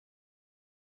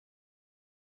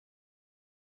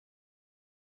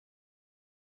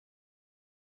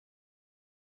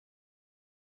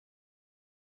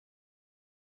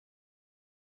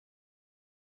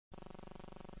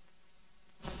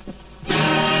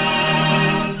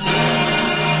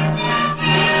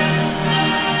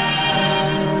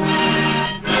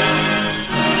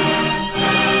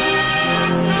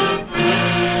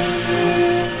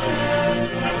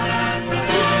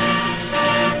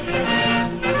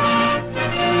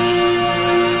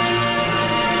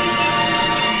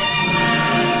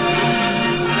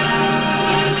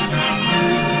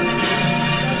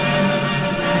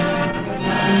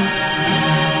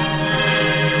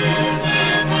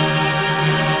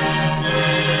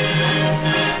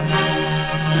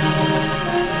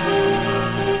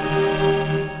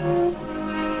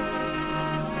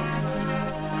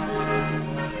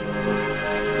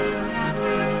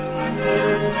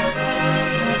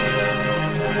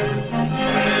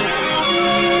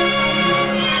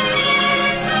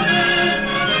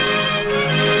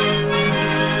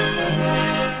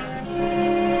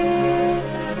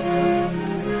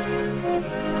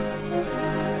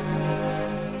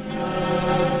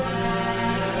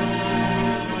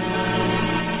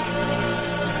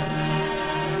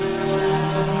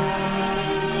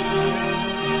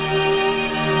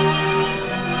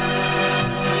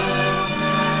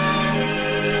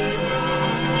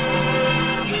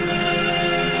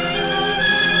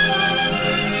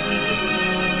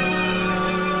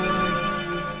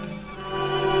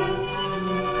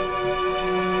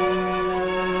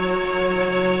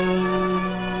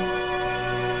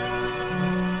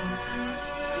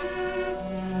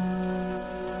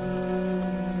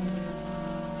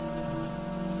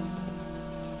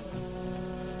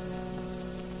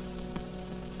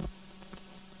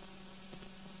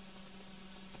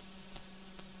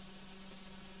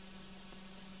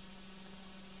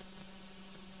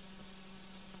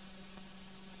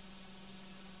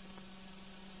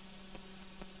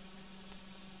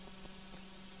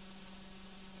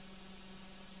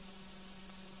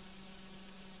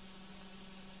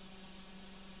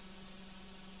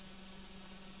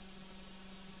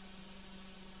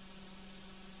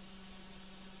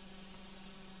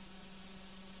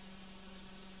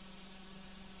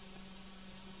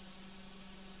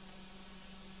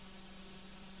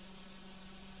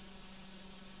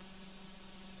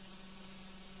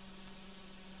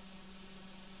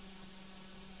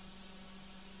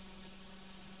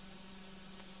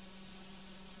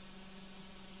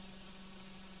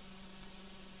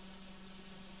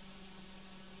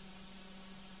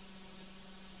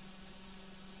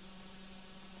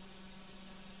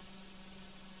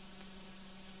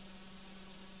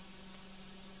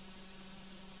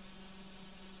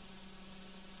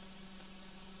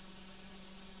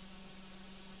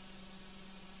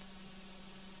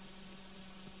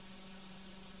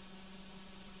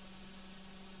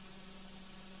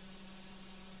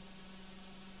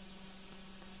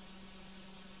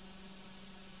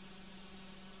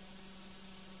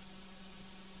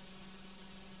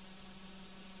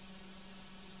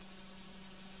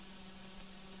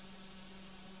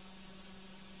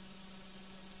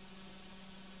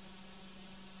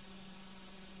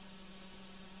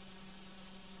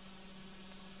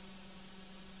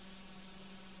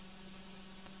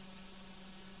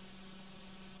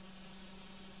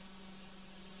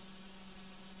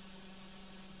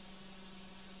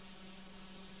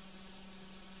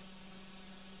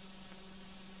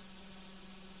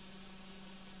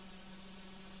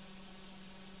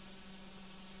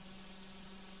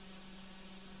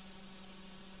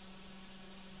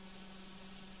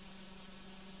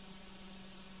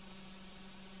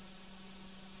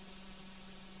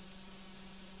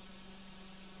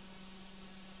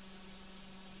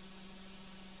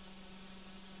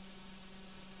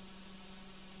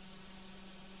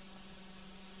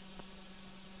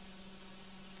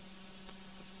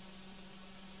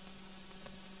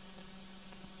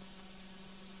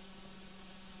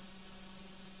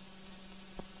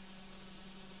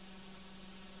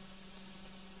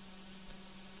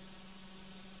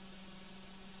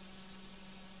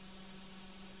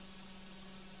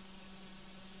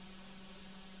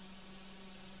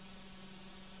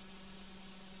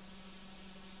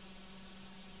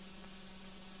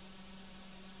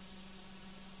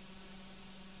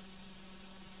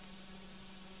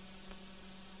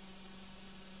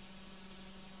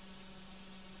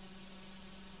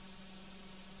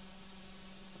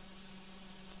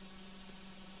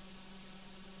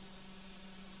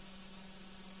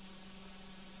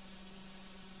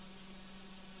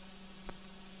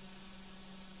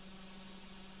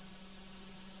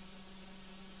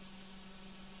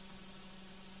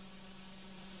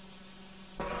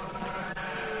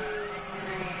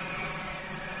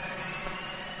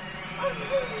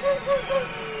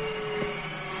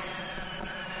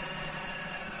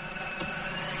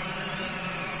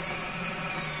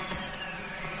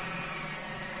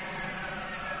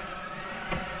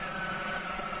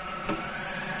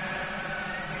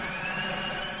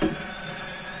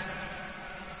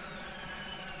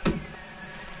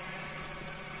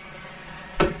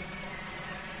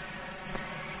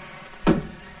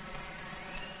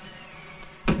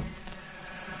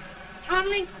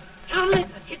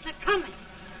coming.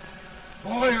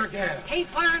 Boy or gal? Ain't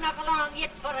far enough along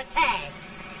yet for a tag.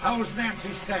 How's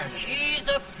Nancy standing? She's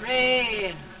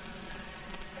afraid.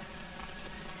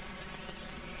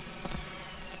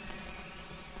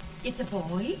 It's a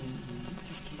boy?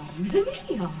 As long as a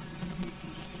me are.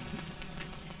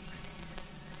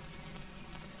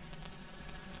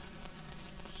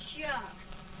 Shucks.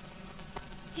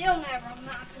 He'll never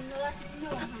amount to nothing, no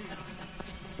how.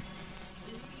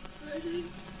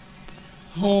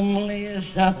 Homely as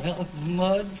a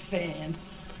mud fence.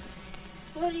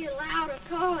 What do you allow to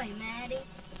call him, Addie?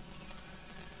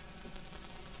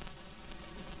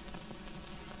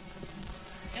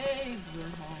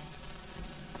 Abraham.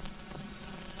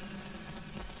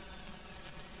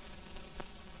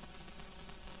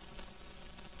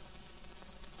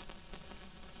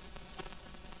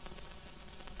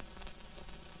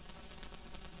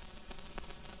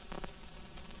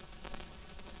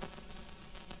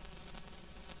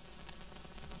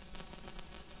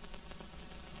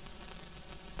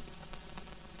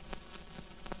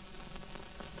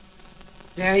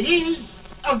 There he is,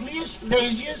 ugliest,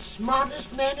 laziest,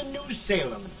 smartest man in New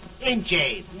Salem, ain't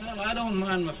Jay? Well, I don't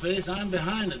mind my face. I'm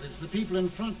behind it. It's the people in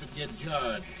front that get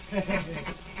jarred.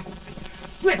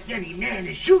 With any man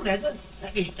is shoe leather,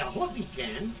 at least I hope he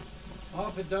can.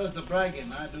 Offut does the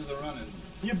bragging, I do the running.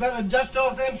 You better dust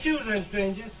off them shoes then,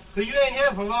 stranger, 'cause you ain't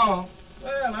here for long.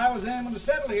 Well, I was aiming to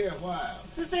settle here a while.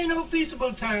 This ain't no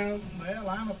peaceable town. Well,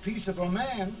 I'm a peaceable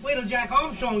man. Wait till Jack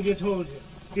Armstrong gets hold of you.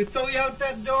 He'll throw you out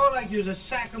that door like you're a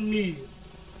sack of meal.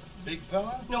 Big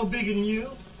fella? No bigger than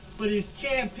you, but he's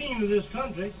champion of this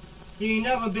country. He ain't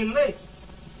never been late.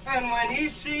 And when he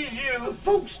sees you...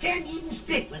 Folks can't even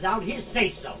speak without his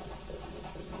say-so.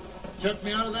 Took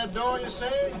me out of that door, you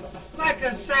say? Like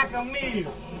a sack of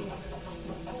meal.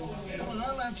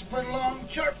 Well, that's a pretty long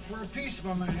chart for a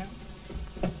peaceable man.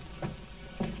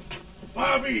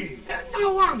 Bobby!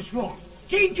 Now, Armstrong,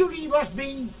 can't you leave us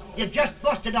be? You've just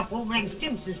busted up over in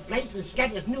Simpson's place and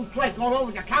scattered new clerk all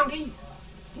over the county.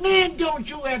 Man, don't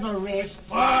you ever rest.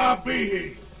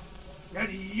 Bobby!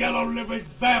 That yellow-livered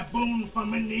baboon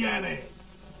from Indiana.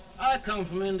 I come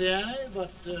from Indiana,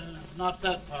 but not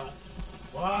that part.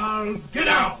 Well, get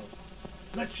out.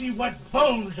 Let's see what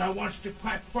bones I wants to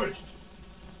crack first.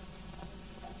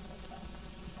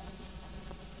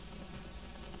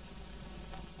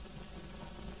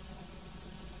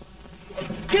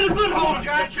 Get a good hold,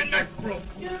 Jack. Your neck broke.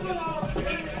 Get a good hold.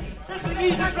 That's the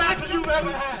easiest rifle you've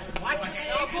ever had. Watch it.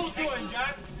 Now, both doing,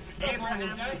 Jack.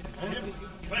 Abraham.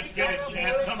 Let's get it,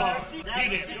 Jack. Come on.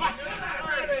 Get it. Get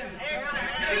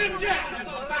him, Jack.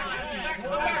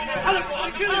 Hello, boy.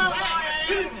 Get him.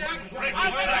 Get him, Jack. Break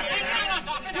it,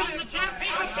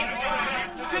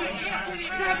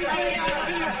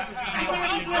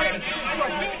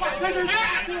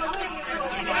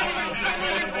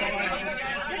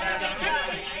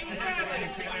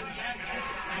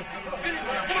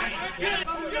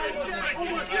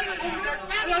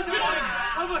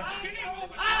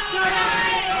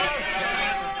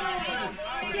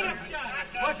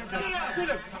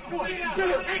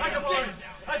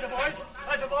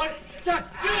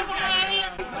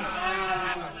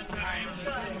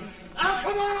 Now,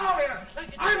 come on over here.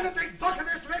 I'm the big buck of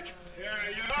this lick. Yeah,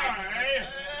 you are, eh?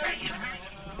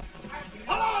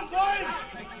 Come on, boys.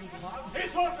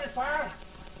 He's open fire.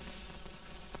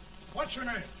 What's your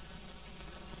name?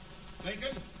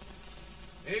 Lincoln?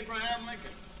 Abraham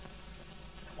Lincoln.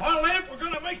 Well, Lamp, we're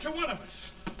going to make you one of us.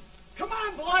 Come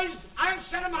on, boys. I'll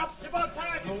set him up. It's about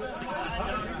time.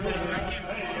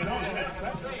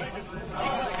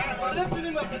 Lifted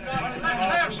him up and down. Let's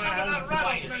have some of that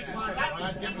rattlesnake.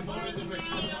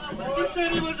 He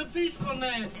said he was a peaceful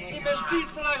man. He was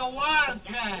peaceful like a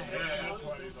wildcat. Yeah, that's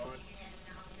what he thought.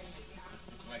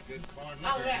 Looks like good corn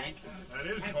liquor, Hank. That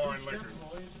is corn liquor.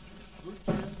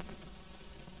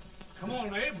 Come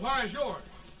on, Abe. Where's yours?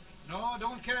 No,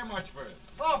 don't care much for it.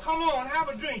 Oh, come on. Have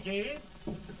a drink, Abe.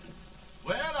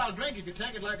 Well, I'll drink if you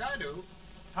take it like I do.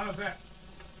 How's that?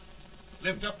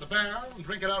 Lift up the barrel and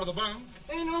drink it out of the bung.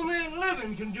 Ain't no man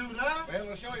living can do that. Well,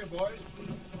 we'll show you, boys.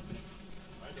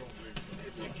 I don't believe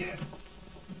so. You can.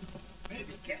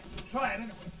 Maybe you can. Try it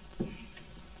anyway.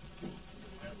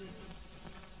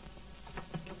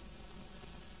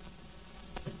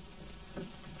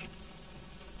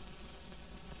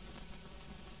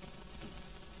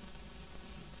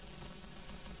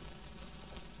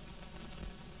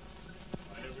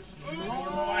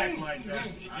 Like that.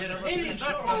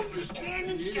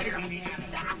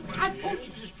 I told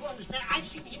you this for this man. I've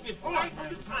seen him with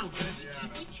 500 pounds.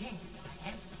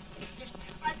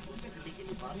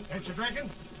 Ain't you drinking?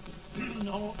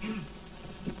 No.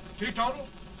 Teetotal?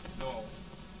 No.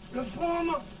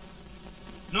 Reformer?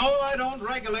 No, I don't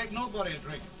regulate nobody's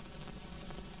drinking.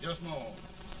 Just my own.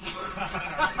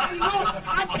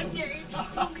 I can get it.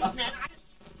 Don't mean that.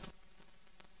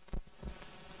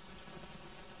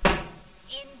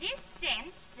 In this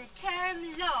sense, the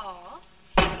term law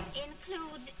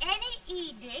includes any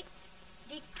edict,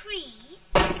 decree,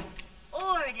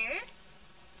 order,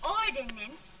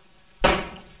 ordinance,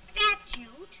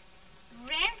 statute,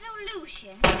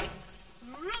 resolution,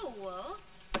 rule,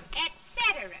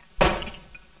 etc.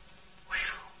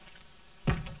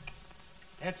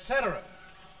 Etc.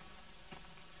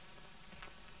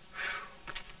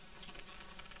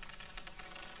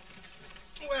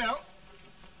 Well,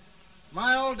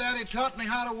 my old daddy taught me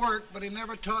how to work, but he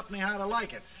never taught me how to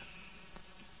like it.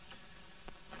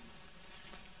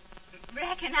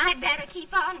 Reckon I'd better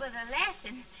keep on with the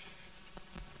lesson.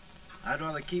 I'd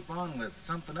rather keep on with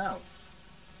something else.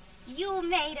 You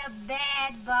made a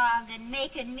bad bargain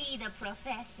making me the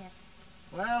professor.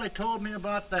 Well, he told me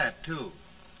about that, too.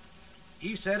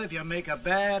 He said if you make a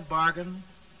bad bargain,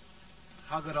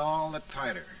 hug it all the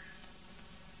tighter.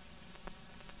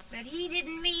 But he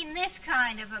didn't mean this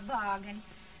kind of a bargain.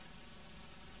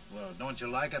 Well, don't you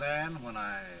like it, Anne, when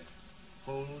I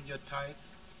hold you tight?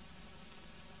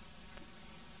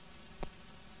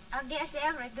 I guess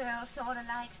every girl sort of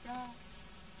likes that.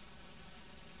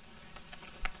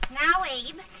 Now,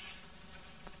 Abe,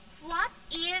 what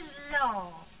is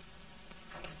law?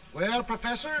 Well,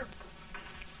 Professor,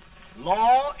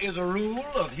 law is a rule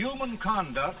of human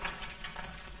conduct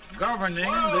governing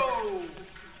Whoa!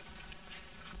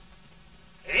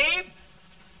 Abe,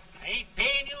 I ain't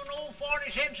paying you no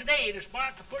 40 cents a day to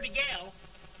spark a pretty gal.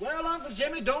 Well, Uncle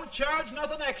Jimmy, don't charge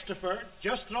nothing extra for it.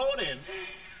 Just throw it in.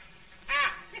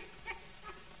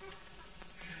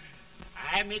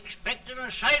 I'm expecting a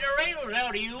sight of rails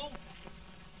out of you.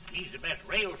 He's the best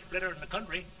rail splitter in the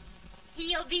country.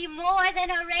 He'll be more than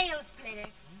a rail splitter.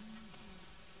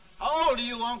 How old are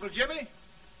you, Uncle Jimmy?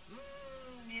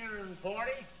 Nearing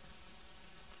 40.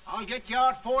 I'll get you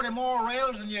out 40 more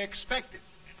rails than you expected.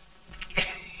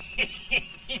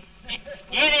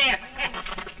 Yeah,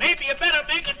 maybe you better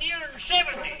make it nearing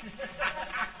 70.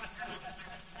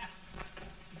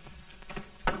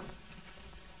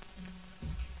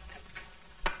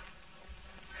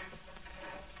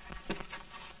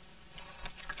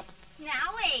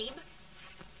 Now, Abe,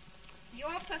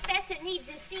 your professor needs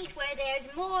a seat where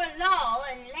there's more law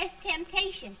and less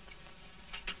temptation.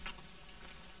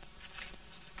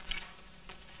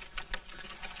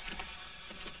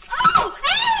 Oh,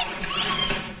 Abe!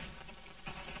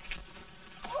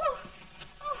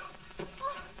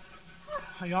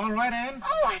 Are you all right, Anne?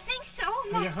 Oh, I think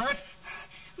so. Are you hurt?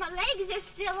 My legs are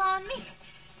still on me.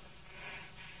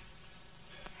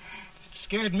 It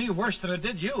scared me worse than it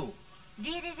did you.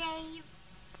 Did it, Abe?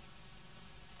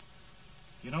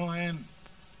 You know, Anne,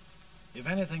 if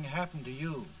anything happened to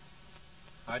you,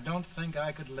 I don't think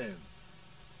I could live.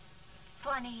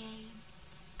 Funny, Abe.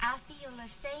 I feel the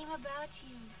same about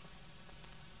you.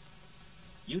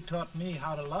 You taught me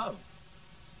how to love.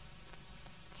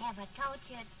 Have I taught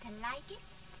you to like it?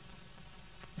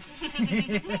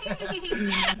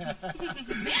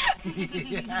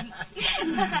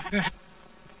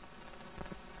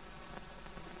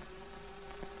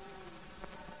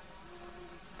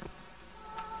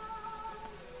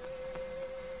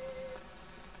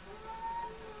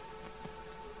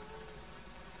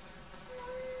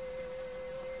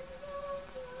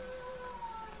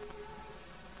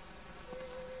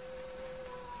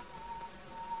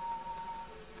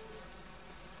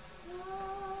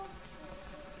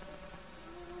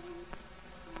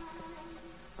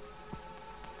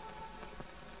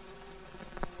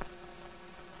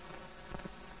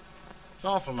 It's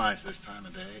awful nice this time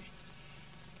of day.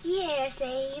 Yes,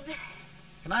 Abe.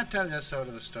 Can I tell you sort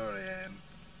of a story, Anne?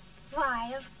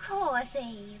 Why, of course,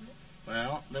 Abe.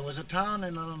 Well, there was a town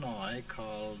in Illinois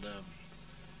called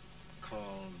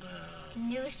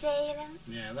New Salem?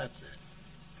 yeah, that's it.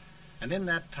 And in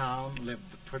that town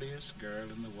lived the prettiest girl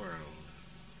in the world,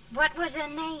 What was her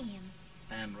name?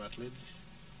 Anne Rutledge.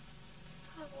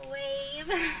 Oh, Abe.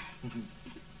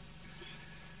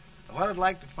 What I'd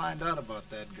like to find out about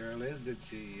that girl is,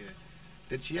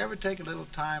 did she ever take a little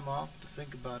time off to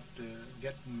think about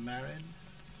getting married?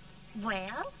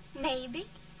 Well, maybe.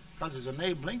 Because there's an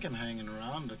Abe Lincoln hanging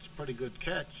around that's a pretty good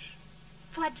catch.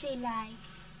 What's he like?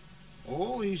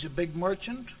 Oh, he's a big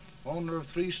merchant, owner of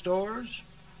 3 stores,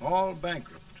 all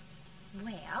bankrupt.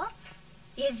 Well,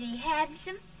 is he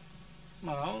handsome?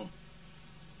 Well,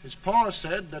 his pa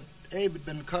said that Abe had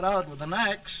been cut out with an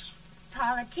axe.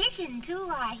 Politician, too,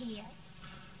 I hear.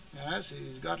 Yes,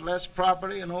 he's got less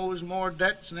property and owes more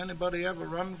debts than anybody ever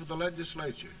run for the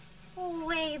legislature.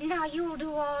 Oh, Abe, now you'll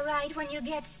do all right when you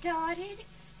get started.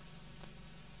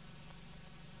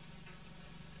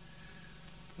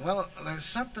 Well, there's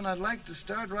something I'd like to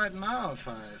start right now if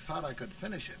I thought I could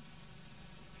finish it.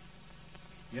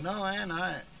 You know, Ann,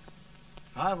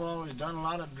 I've always done a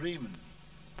lot of dreaming.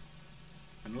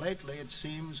 And lately it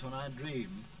seems when I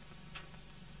dream,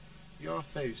 your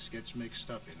face gets mixed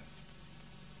up in it.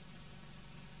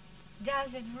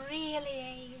 Does it really,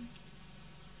 Abe?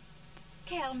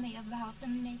 Tell me about the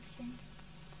mixing.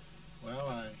 Well,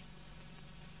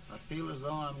 I feel as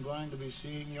though I'm going to be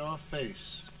seeing your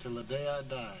face till the day I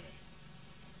die.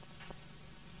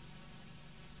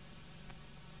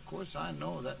 Of course, I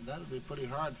know that'll be pretty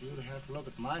hard for you to have to look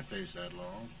at my face that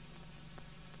long.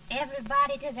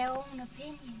 Everybody to their own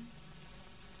opinion.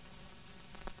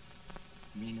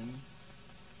 Meaning?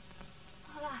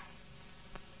 Well,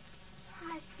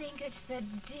 I think it's the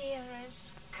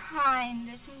dearest,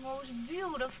 kindest, most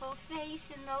beautiful face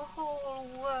in the whole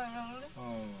world.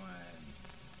 Oh,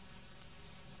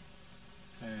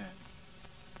 Ann.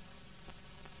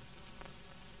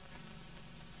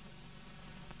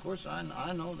 Of course,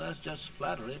 I know that's just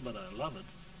flattery, but I love it.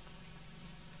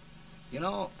 You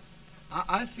know,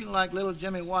 I feel like little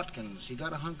Jimmy Watkins. He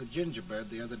got a hunk of gingerbread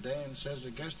the other day and says, I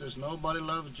guess there's nobody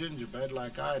loves gingerbread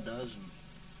like I does, and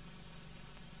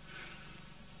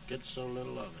gets so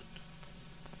little of it.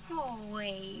 Oh,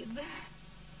 Abe.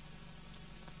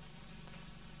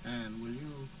 Ann,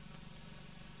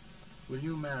 will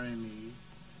you marry me?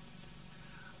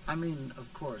 I mean,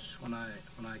 of course, when I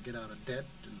get out of debt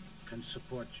and can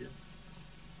support you.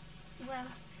 Well,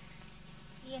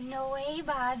 you know, Abe,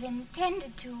 I've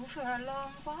intended to for a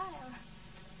long while.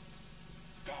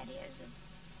 That is,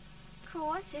 of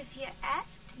course, if you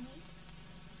asked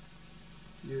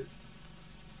me.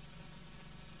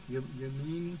 You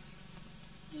mean?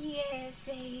 Yes,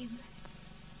 Abe.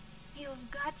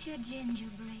 You've got your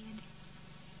gingerbread.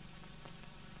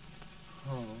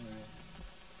 Oh,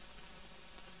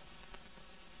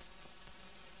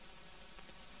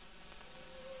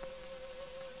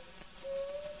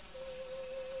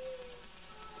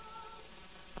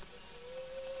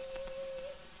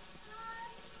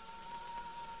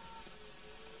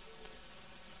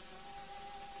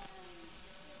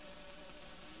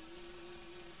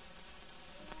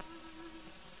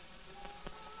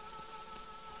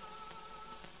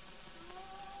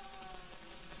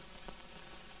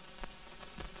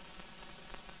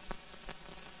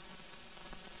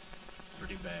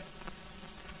 Bad.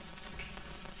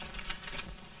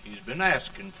 He's been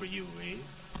asking for you, Abe.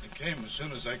 I came as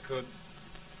soon as I could.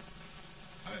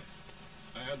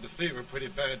 I had the fever pretty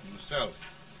bad myself.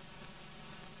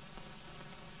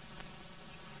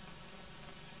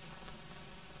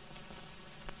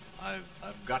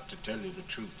 I've got to tell you the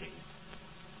truth,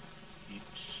 Abe.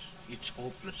 It's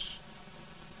hopeless.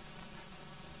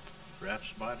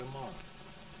 Perhaps by tomorrow.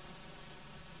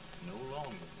 No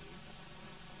longer.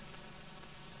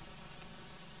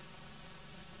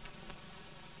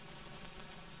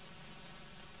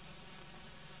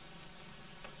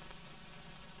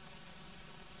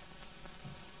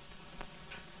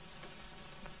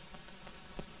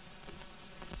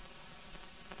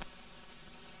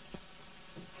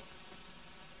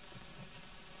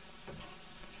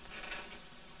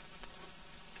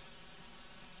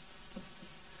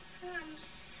 I'm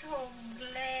so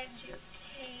glad you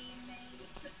came,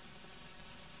 Abe.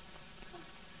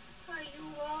 Are you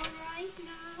all right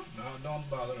now? No, don't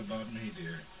bother about me,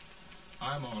 dear.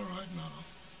 I'm all right now.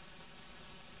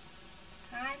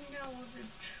 I know the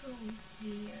truth,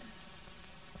 dear.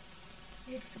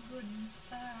 It's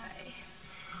goodbye.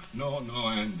 No,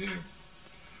 Ann, dear.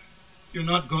 You're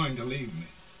not going to leave me.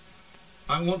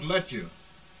 I won't let you.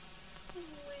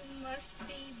 We must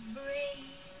be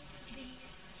brave, dear.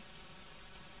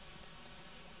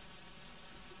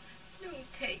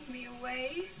 Don't take me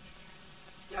away.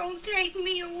 Don't take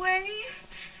me away.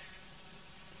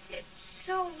 It's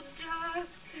so dark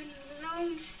and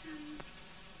lonesome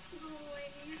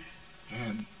going.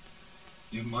 Ann,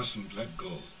 you mustn't let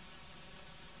go.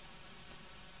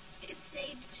 If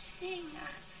they'd sing,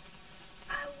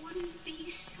 I wouldn't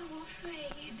be so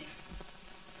afraid.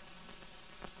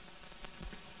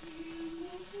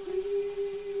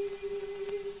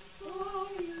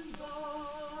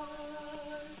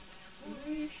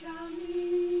 We shall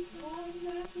meet on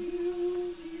that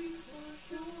beautiful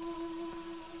shore.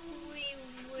 We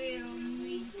will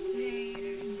meet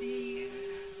there, dear.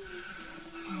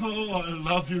 Oh, I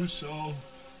love you so.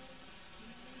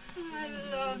 I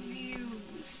love you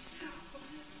so.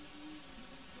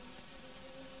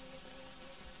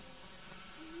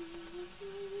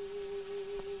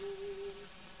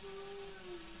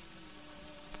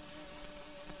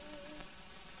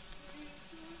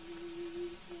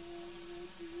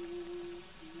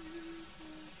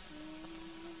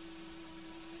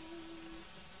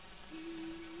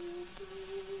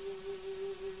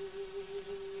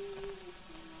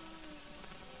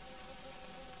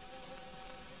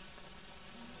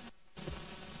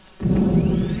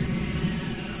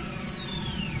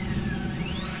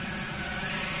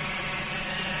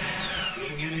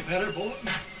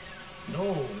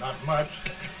 No, not much.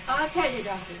 I'll tell you,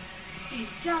 Doctor, he's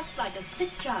just like a sick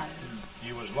child.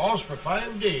 He was lost for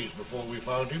 5 days before we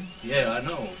found him. Yeah, I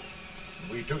know.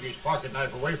 We took his pocket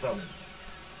knife away from him.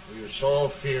 We were so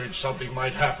feared something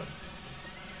might happen.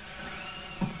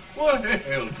 Well,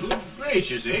 good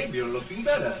gracious, Abe, you're looking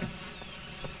better.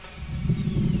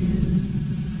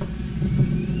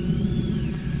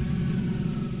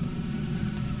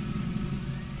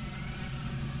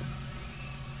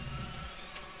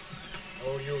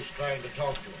 No use trying to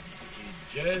talk to him.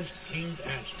 He just can't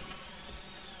answer.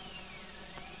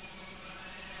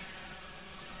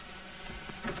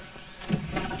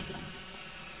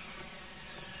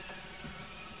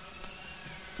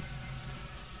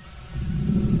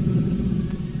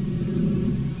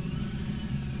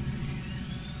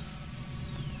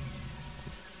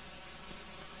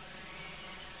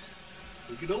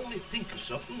 We could only think of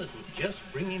something that would just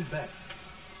bring him back.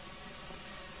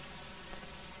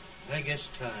 I guess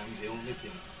time's the only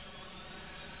thing.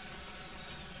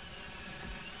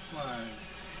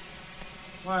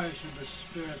 Why should the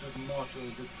spirit of mortal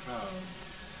be proud?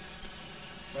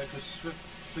 Like a swift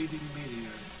fleeting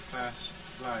meteor, fast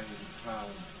flying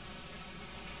cloud.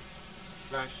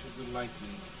 Flash of the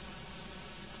lightning,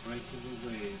 break of the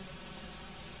wave.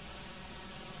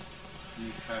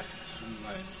 He passes from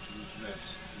life to his rest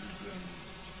in the grave.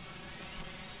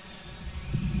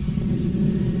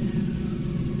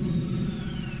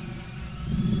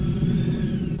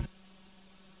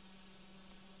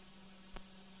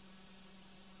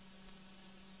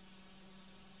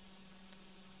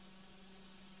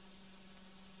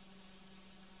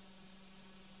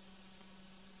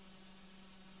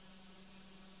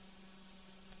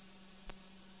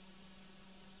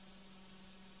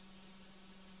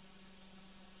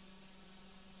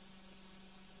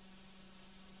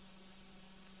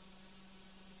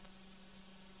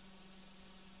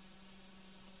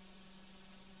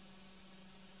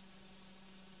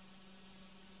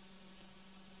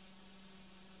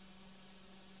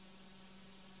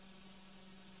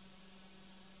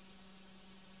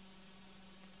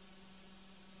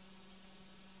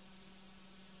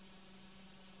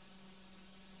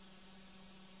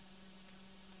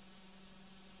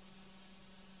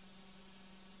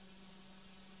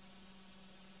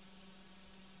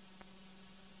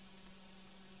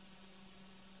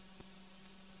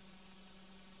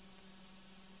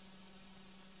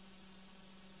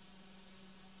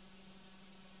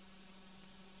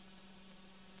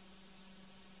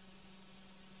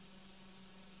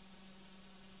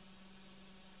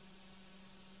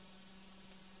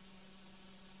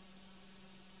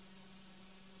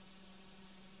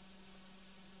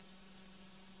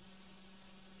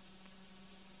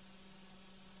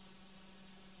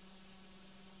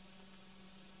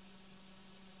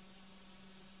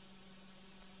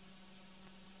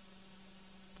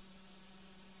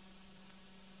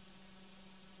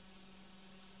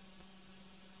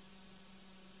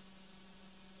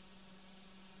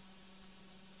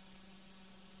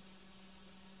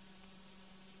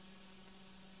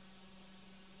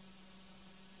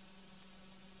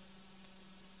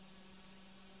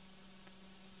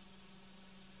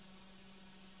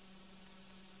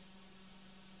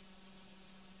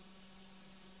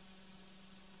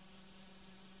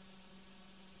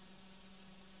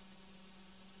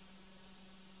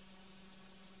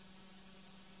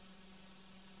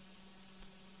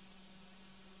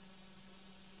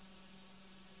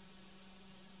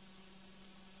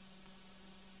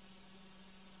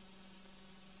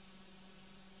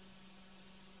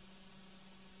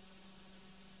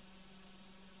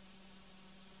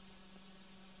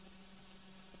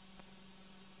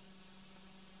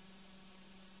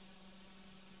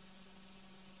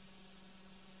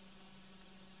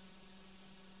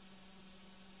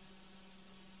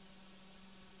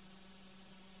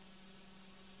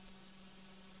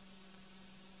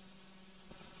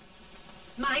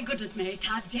 My goodness, Mary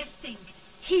Todd, just think.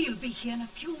 He'll be here in a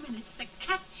few minutes. The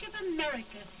catch of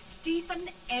America, Stephen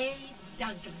A.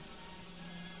 Douglas.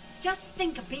 Just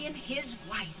think of being his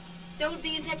wife. Don't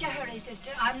be in such a hurry,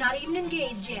 sister. I'm not even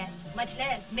engaged yet, much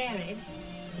less married.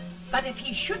 But if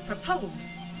he should propose...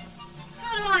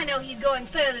 How do I know he's going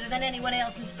further than anyone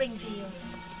else in Springfield?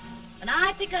 When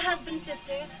I pick a husband,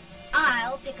 sister,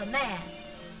 I'll pick a man.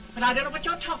 But I don't know what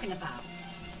you're talking about.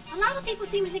 A lot of people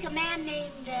seem to think a man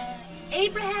named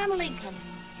Abraham Lincoln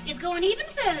is going even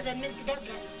further than Mr. Douglas.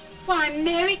 Why,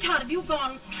 Mary Todd, have you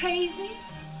gone crazy?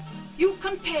 You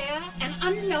compare an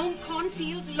unknown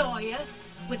cornfield lawyer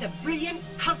with a brilliant,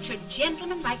 cultured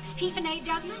gentleman like Stephen A.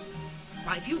 Douglas?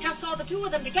 Why, if you just saw the two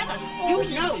of them together, Oh,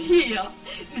 you'd know. Here.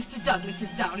 Mr. Douglas is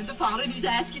down in the parlor and he's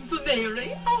asking for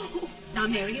Mary. Oh. Now,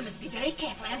 Mary, you must be very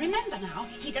careful. And remember now,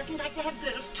 he doesn't like to have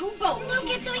girls too bold. Don't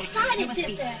get so You excited, must be-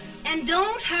 sister. And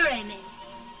don't hurry me.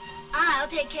 I'll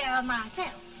take care of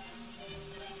myself.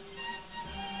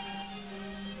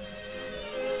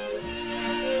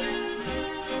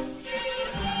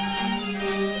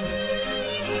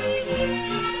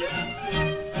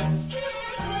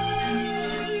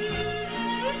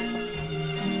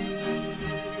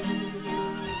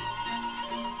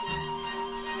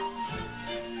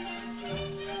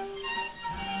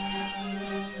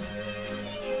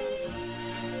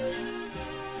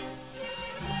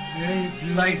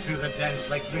 You glide through the dance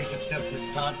like grace itself, Miss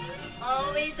Todd.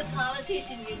 Always the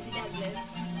politician, Mr. Douglas.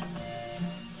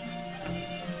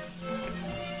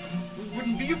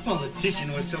 Wouldn't be a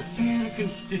politician with so fair a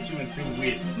constituent to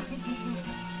win.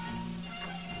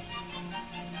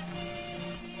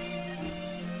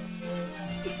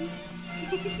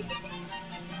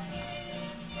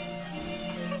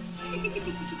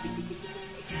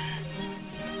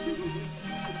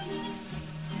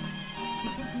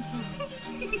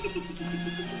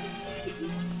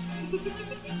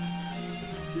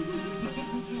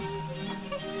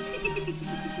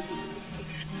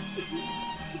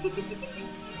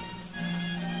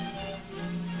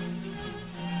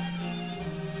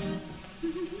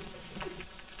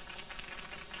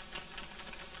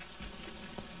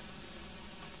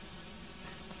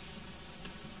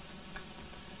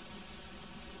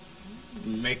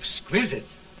 Exquisite.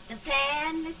 The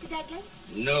fan, Mr. Douglas?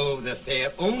 No, the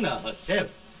fair owner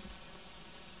herself.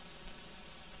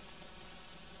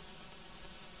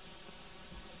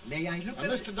 May I look at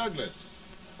it? Mr. Douglas,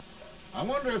 I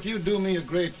wonder if you'd do me a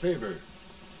great favor.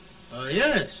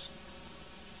 Yes.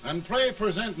 And pray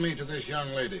present me to this young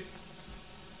lady.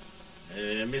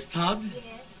 Miss Todd? Yes.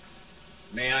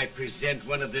 May I present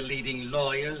one of the leading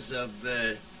lawyers of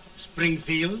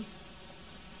Springfield,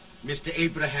 Mr.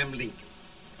 Abraham Lincoln.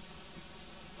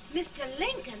 Mr.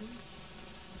 Lincoln?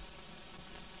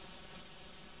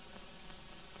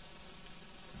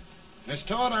 Miss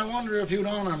Todd, I wonder if you'd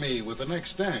honor me with the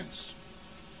next dance.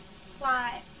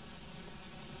 Why,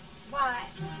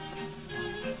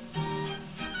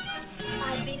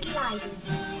 I'd be delighted.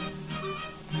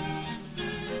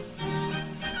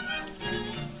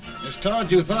 Miss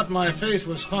Todd, you thought my face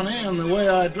was funny and the way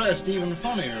I dressed even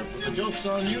funnier, but the joke's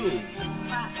on you.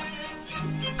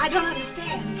 I don't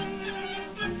understand.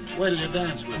 Wait till you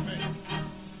dance with me.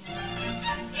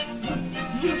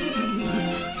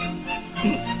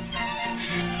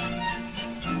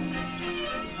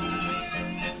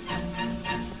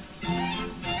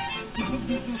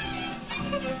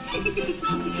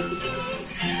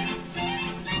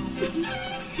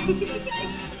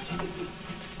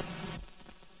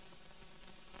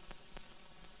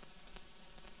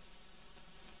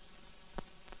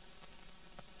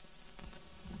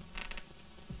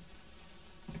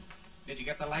 Did you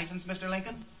get the license, Mr.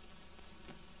 Lincoln?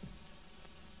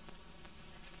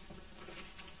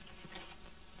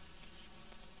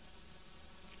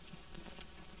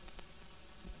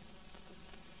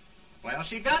 Well,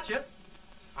 she got you.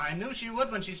 I knew she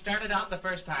would when she started out the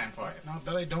first time for you. Now,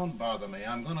 Billy, don't bother me.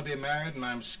 I'm going to be married, and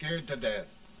I'm scared to death.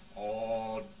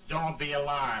 Oh, don't be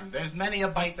alarmed. There's many a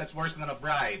bite that's worse than a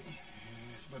bride.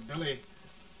 Yes, but, Billy,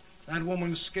 that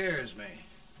woman scares me.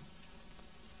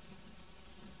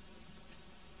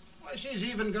 Why, she's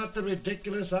even got the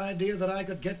ridiculous idea that I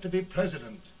could get to be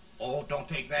president. Oh, don't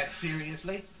take that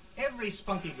seriously. Every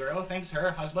spunky girl thinks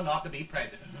her husband ought to be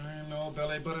president. I know,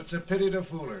 Billy, but it's a pity to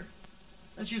fool her.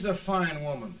 And she's a fine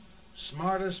woman.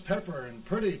 Smart as pepper and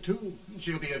pretty, too.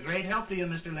 She'll be a great help to you,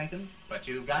 Mr. Lincoln. But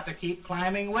you've got to keep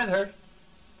climbing with her.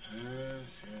 Yes,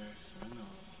 I know.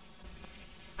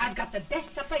 I've got the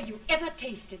best supper you ever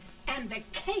tasted. And the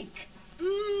cake.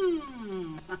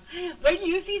 Mmm. When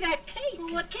you see that cake.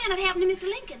 Well, what can have happened to Mr.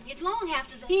 Lincoln? It's long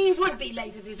after the... He would be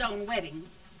late at his own wedding.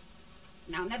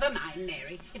 Now, never mind,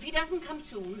 Mary. If he doesn't come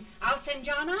soon, I'll send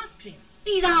John after him.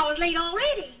 He's hours late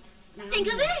already. Now,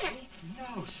 Think of that.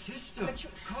 No, sister.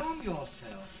 Calm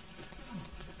yourself.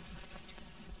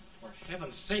 For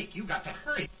heaven's sake, you got to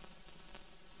hurry.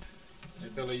 Hey,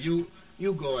 Billy, you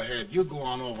go ahead. You go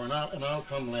on over, and I'll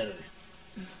come later.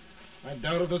 I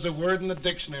doubt if there's a word in the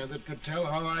dictionary that could tell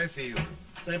how I feel.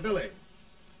 Say, Billy,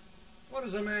 what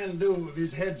does a man do if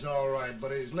his head's all right,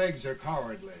 but his legs are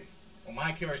cowardly? Well,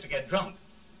 my cure is to get drunk.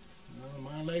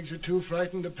 Well, my legs are too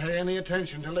frightened to pay any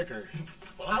attention to liquor.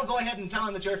 Well, I'll go ahead and tell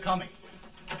him that you're coming.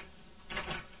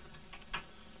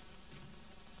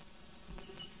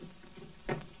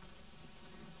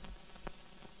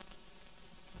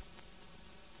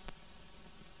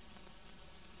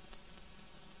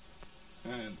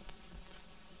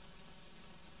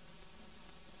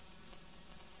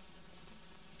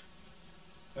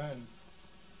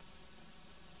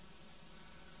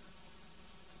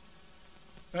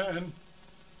 And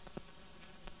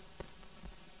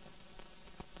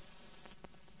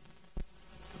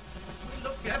We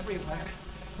looked everywhere,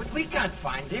 but we can't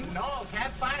find him. No,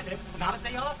 can't find him. Not at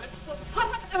the office. Well,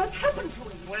 what on earth happened to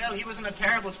him? Well, he was in a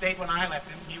terrible state when I left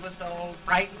him. He was so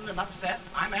frightened and upset.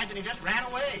 I imagine he just ran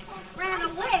away. Ran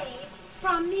away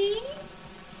from me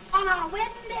on our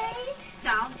wedding day?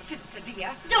 Now, sister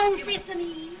dear. Don't listen,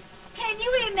 Eve. Can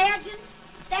you imagine?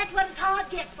 That's what a Todd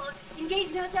gets for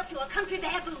engaging herself to a country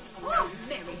baboon. Oh,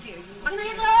 Mary, dear, you You may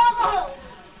as well all go home.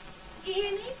 You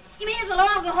hear me? You may as well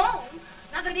all go home.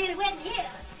 Not gonna be any wedding here.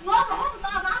 You all go home as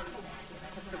far as I'm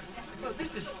concerned. Well,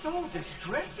 this is so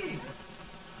distressing.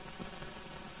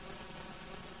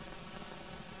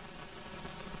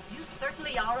 You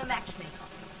certainly are a matchmaker.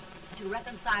 To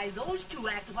reconcile those two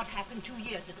after what happened 2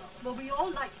 years ago. Well, we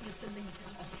all like Mr.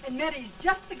 Lincoln. And Mary's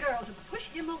just the girl to push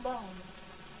him along.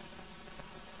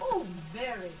 Oh,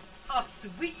 Mary, how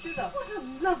sweet you look. What a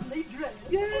lovely dress.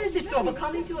 Yes, it's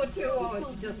overcoming to it, too. Oh,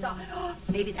 it's just...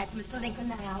 maybe that's Mr. Lincoln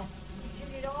now.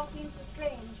 It all seems so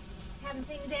strange, having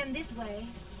things end this way.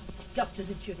 It's just as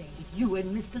it should end. You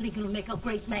and Mr. Lincoln will make a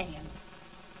great man.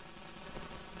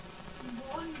 Good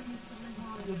morning, Mr.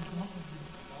 Lincoln. Good morning.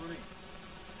 morning.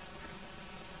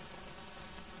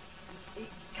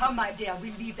 Come, my dear,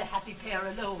 we'll leave the happy pair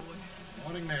alone.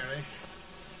 Morning, Mary.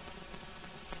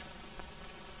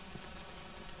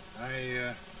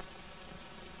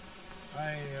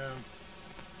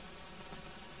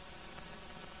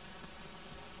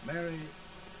 Mary,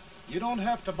 you don't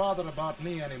have to bother about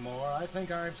me anymore. I think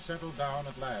I've settled down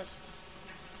at last.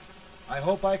 I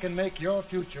hope I can make your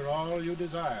future all you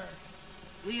desire.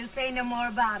 We'll say no more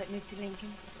about it, Mr.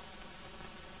 Lincoln.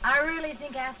 I really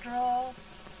think, after all,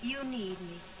 you need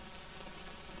me.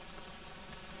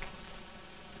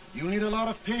 You need a lot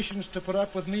of patience to put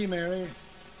up with me, Mary.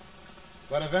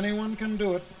 But if anyone can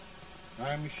do it,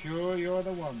 I'm sure you're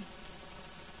the one.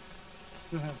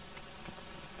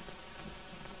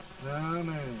 Now,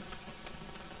 Mary.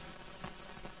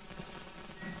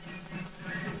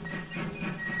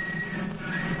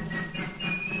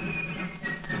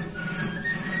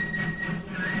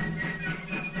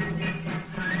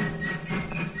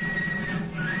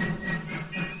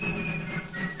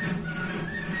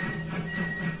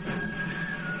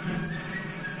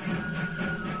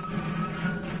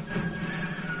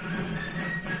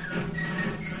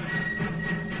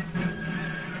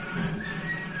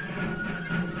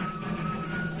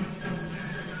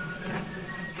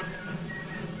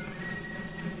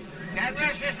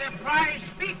 Douglas is a prize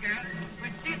speaker,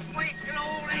 but just wait till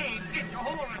old Abe gets a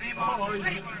hold of him on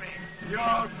slavery.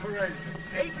 You're crazy.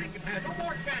 Abe Lincoln has no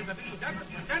more chance of being Douglas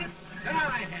Lieutenant than I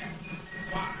have.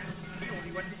 Why, he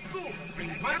only went to school for 3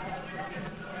 months.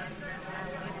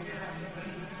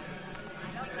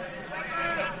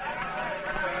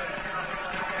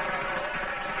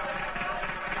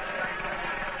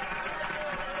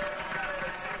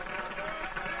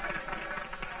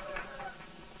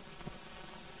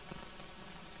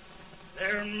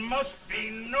 There must be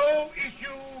no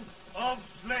issue of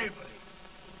slavery.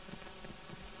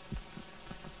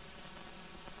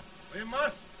 We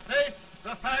must face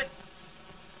the fact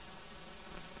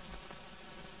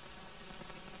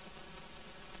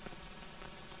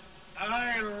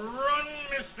I run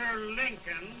Mr.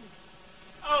 Lincoln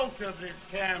out of this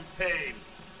campaign.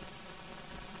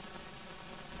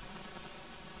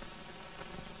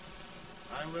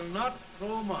 I will not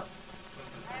throw much.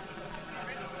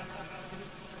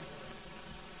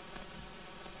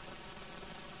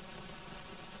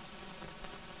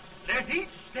 Let each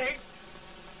state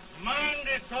mind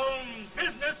its own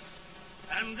business,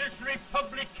 and this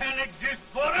republic can exist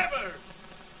forever,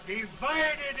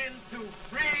 divided into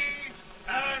free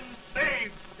and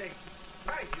slave states.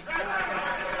 Right.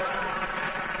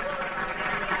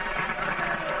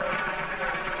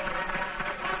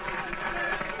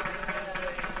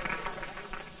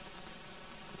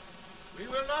 We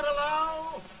will not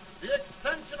allow the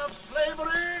extension of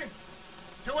slavery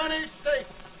to any state.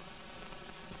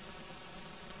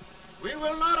 We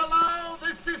will not allow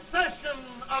the secession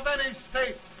of any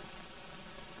state.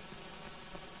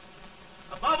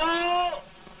 Above all,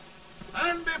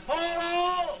 and before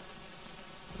all,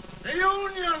 the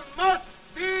Union must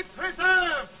be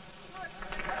preserved.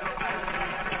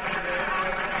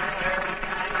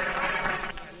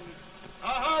 A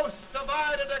house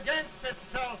divided against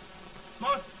itself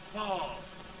must fall.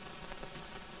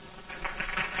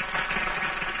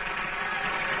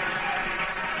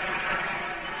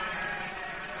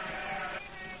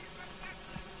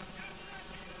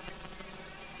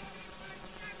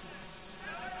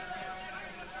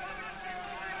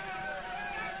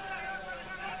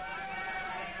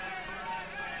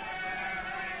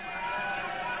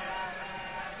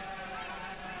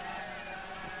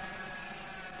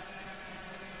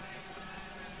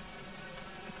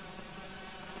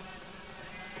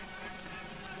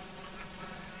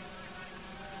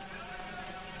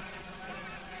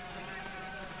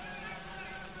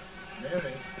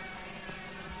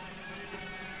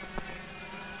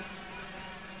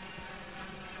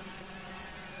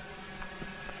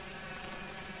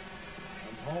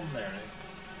 home, Mary.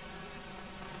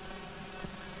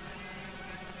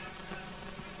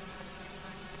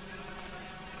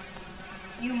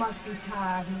 You must be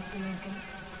tired, Mr. Lincoln.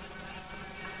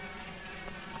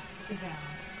 Sit down.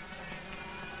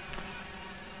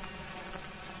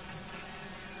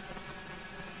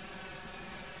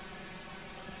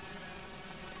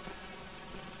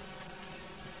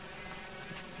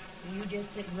 You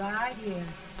just sit right here.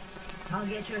 I'll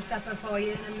get your supper for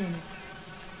you in a minute.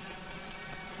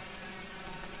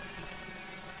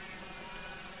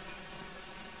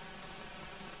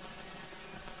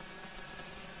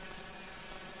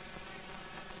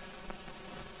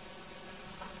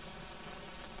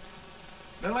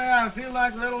 Billy, I feel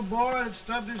like a little boy that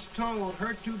stubbed his toe. It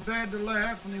hurt too bad to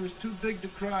laugh, and he was too big to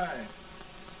cry.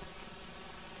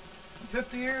 I'm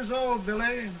 50 years old,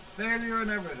 Billy, failure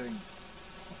and everything.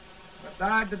 If I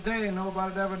died today,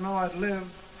 nobody'd ever know I'd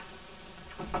lived.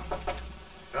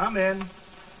 Come in.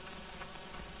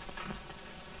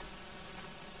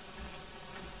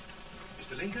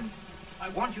 Mr. Lincoln, I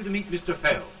want you to meet Mr.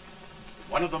 Fell,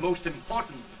 one of the most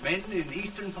important men in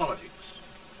Eastern politics.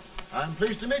 I'm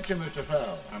pleased to meet you, Mr.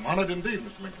 Fell. I'm honored indeed,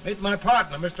 Mr. Lincoln. Meet my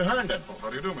partner, Mr. Herndon. Oh, how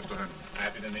do you do, Mr. Herndon?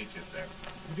 Happy to meet you, sir.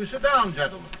 Would you sit down,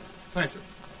 gentlemen? Thank you.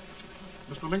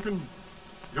 Mr. Lincoln,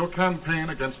 your campaign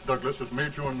against Douglas has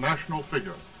made you a national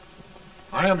figure.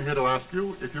 I am here to ask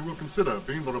you if you will consider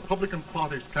being the Republican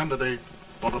Party's candidate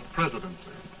for the presidency.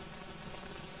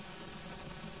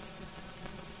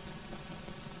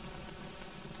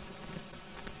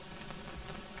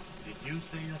 Did you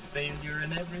say a failure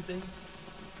in everything?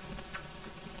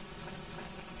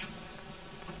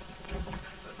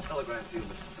 A telegram to you,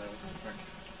 Mr. Fell. Thank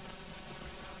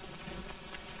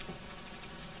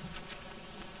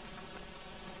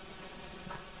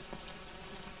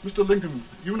you. Mr. Lincoln,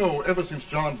 you know ever since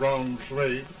John Brown's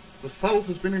raid, the South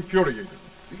has been infuriated,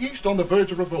 the East on the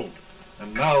verge of revolt,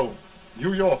 and now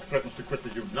New York threatens to quit the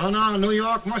Union. No, New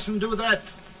York mustn't do that.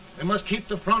 They must keep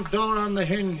the front door on the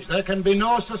hinge. There can be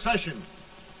no secession.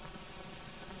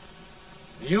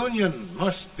 The Union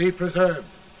must be preserved.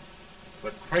 The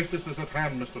crisis is at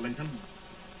hand, Mr. Lincoln,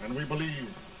 and we believe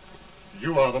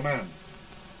you are the man.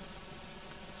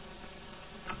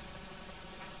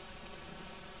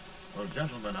 Well,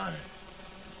 gentlemen, I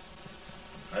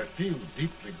feel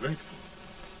deeply grateful.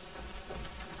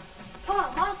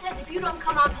 Paul, Mom says if you don't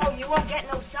come on home, you won't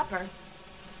get no supper.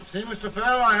 See, Mr.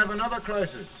 Fell, I have another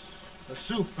crisis. The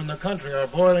soup and the country are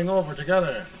boiling over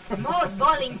together. More's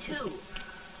boiling, too.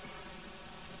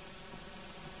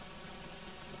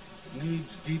 It needs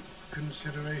deep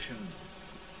consideration.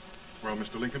 Well,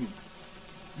 Mr. Lincoln,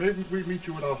 maybe we meet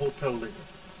you at our hotel later.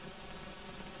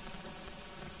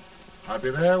 I'll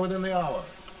be there within the hour.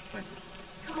 Thank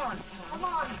you. Come on, Paul. Come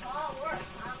on, Paul. We're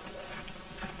hungry.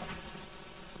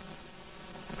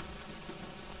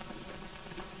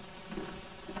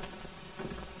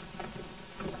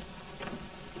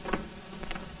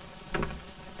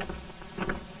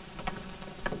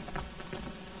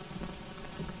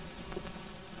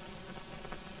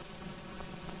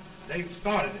 They've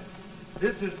started it.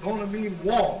 This is going to mean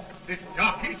war. This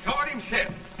jockey saw it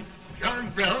himself. John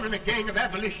Brown and a gang of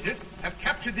abolitionists have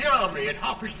captured the armory at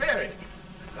Harper's Ferry.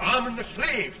 They're arming the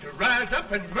slaves to rise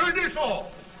up and murder us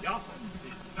all. Johnson,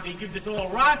 they give this all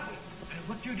rifles. And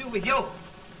what you do with yours?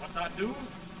 What I do?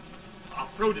 I'll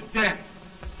throw the damn.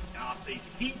 Now, if they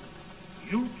speak,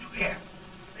 You swear.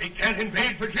 They can't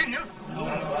invade Virginia.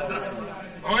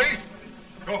 Boys,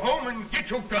 go home and get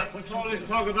your guns. what's all this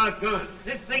talk about guns?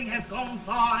 This thing has gone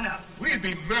far enough. We'll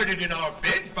be murdered in our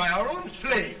beds by our own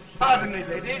slaves. Pardon me,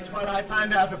 ladies, while I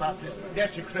find out about this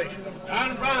desecration of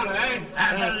John Brown, eh?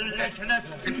 Abolitionists.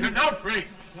 It's an outrage.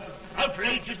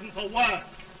 Outrage isn't the word.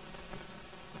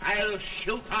 I'll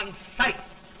shoot on sight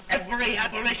every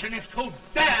abolitionist who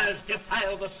dares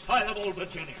defile the soil of old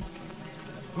Virginia.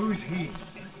 Who's he?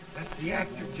 That's the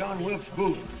actor, John Wilkes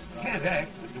Booth. Can't act,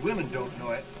 but the women don't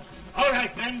know it. All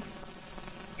right, men.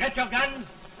 Get your guns,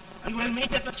 and we'll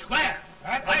meet at the square.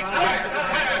 At the square!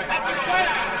 At the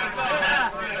square!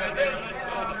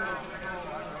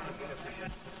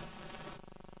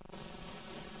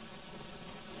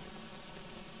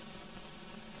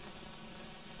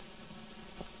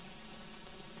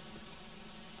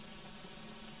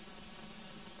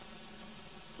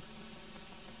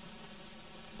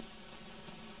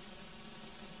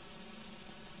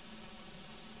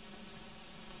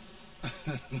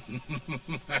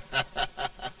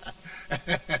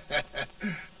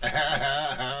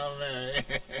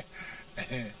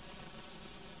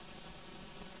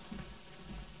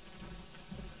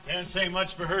 Can't say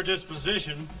much for her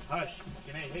disposition. Hush,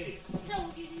 can I hear you?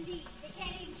 Soldiers indeed. They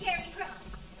can't even carry crumbs.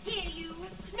 Here, you.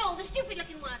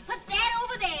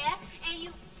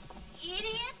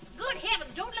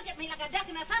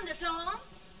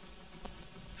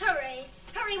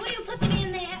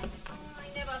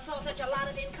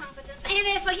 confidence. And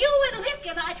as for you with the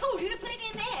whiskers, I told you to put it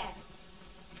in there.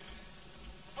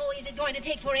 Oh, is it going to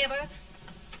take forever?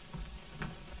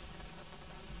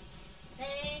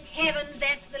 Thank heavens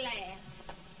that's the last.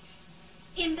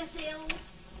 Imbecile.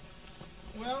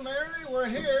 Well, Mary, we're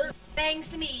here. Thanks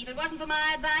to me. If it wasn't for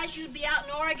my advice, you'd be out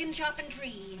in Oregon chopping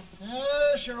trees.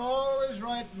 Yes, you're always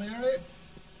right, Mary.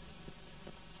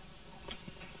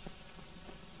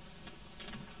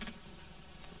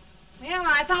 Well,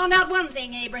 I found out one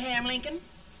thing, Abraham Lincoln.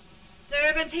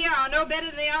 Servants here are no better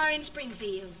than they are in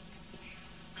Springfield.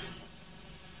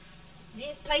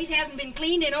 This place hasn't been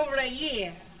cleaned in over a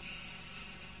year.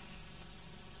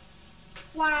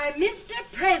 Why, Mr.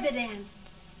 President.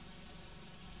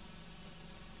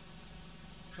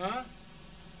 Huh?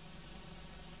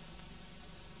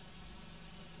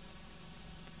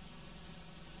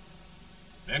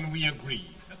 Then we agree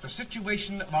that the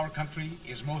situation of our country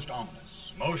is most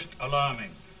ominous. Most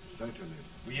alarming. Certainly.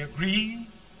 We agree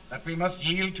that we must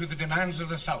yield to the demands of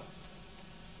the South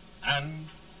and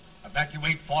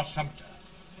evacuate Fort Sumter.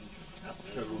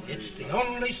 It's the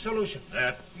only solution.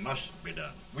 That must be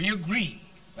done. We agree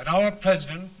that our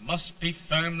president must be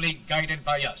firmly guided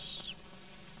by us.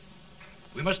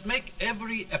 We must make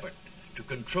every effort to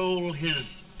control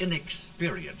his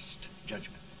inexperienced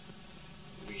judgment.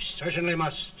 We certainly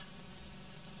must.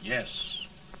 Yes.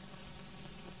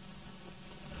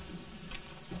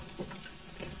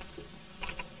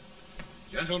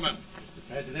 Gentlemen. Mr.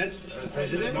 President. Mr.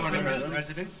 President. Good morning, Mr.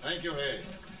 President. Thank you, Hay.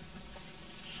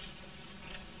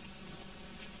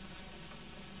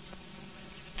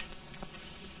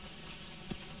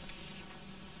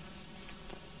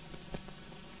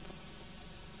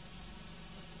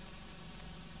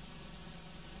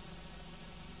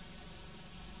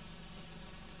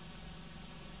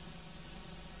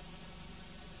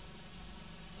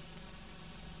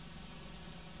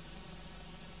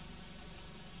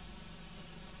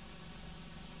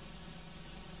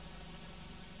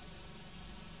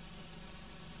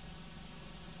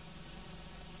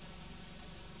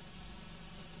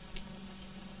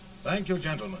 Thank you,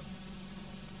 gentlemen.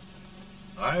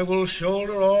 I will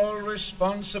shoulder all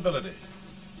responsibility.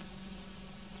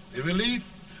 The relief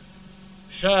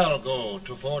shall go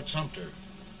to Fort Sumter.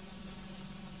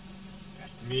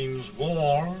 That means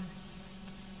war.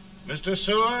 Mr.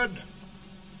 Seward,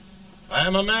 I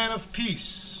am a man of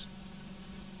peace.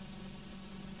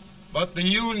 But the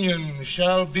Union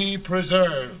shall be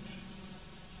preserved.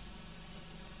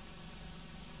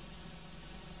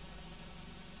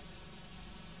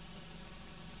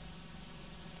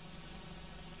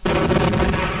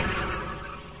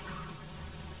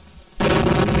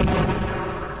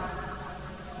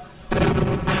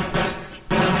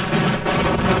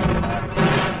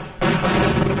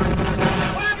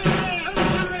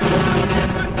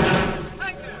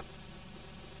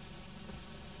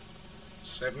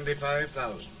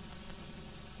 $75,000.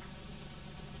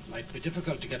 Might be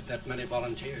difficult to get that many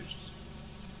volunteers.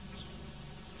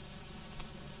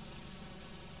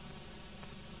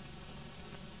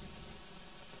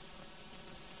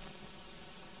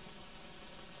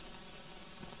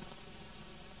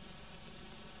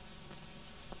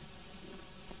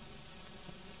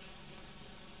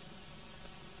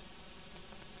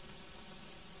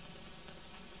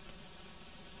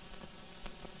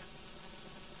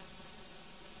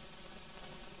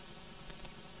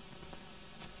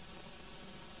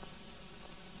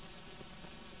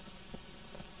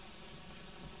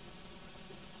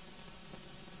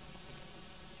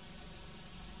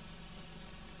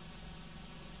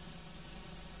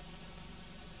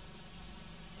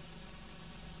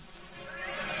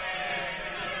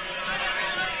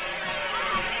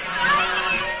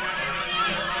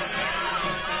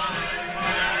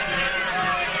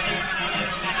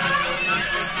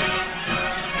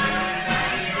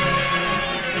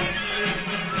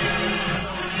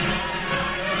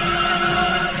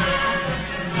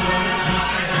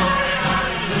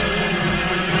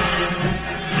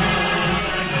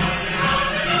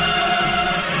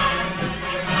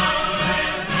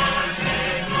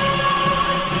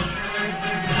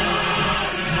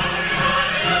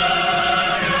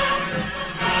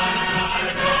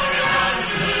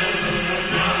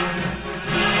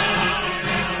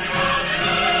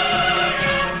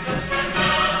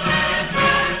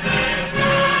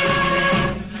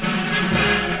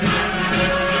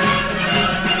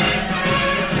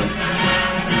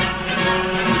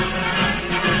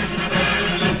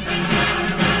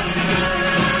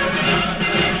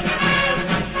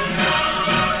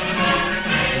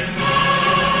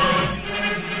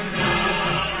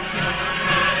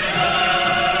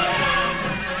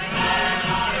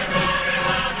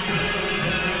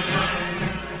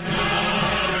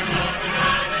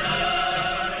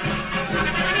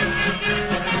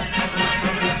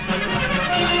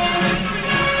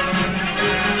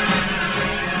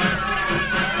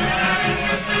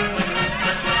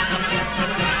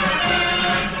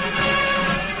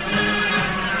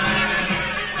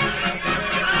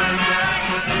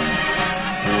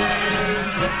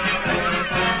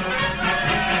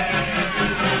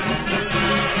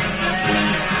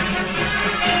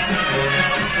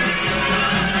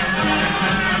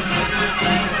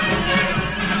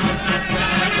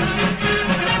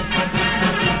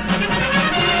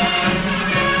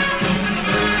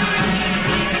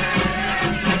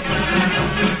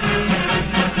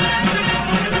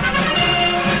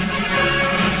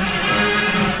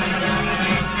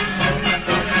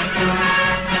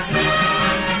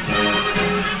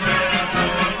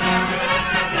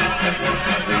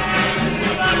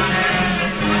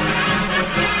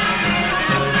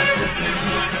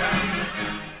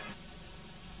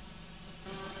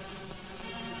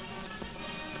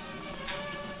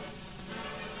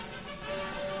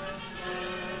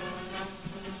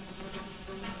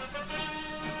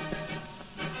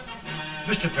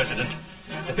 Mr. President,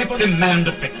 the people demand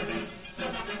a victory.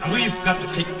 And we've got to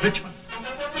take Richmond.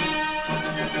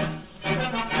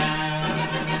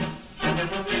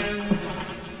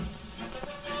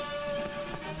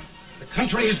 The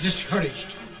country is discouraged.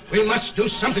 We must do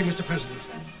something, Mr. President.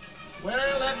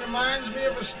 Well, that reminds me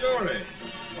of a story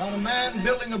about a man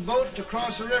building a boat to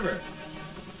cross a river.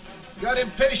 He got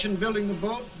impatient building the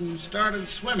boat and started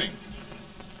swimming.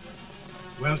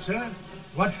 Well, sir,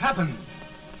 what happened?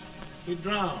 He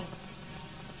drowned.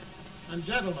 And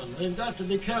gentlemen, we've got to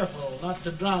be careful not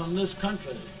to drown this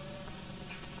country.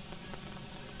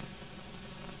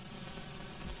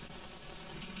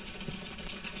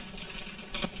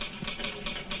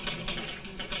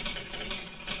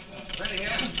 Ready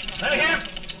here. Ready here.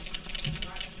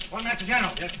 1 minute to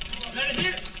General. Yes. Ready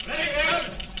here. Ready here.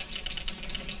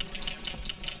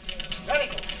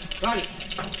 Ready. Ready.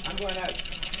 I'm going out.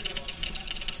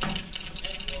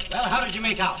 Well, how did you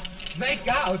make out? Make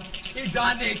out? He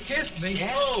darn near kissed me.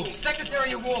 Yeah? Oh,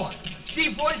 Secretary of War.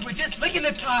 Gee, boys, we're just licking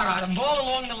the tar out of him all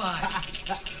along the line.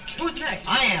 Who's next?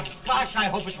 I am. Gosh, I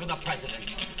hope it's for the president.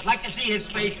 I'd like to see his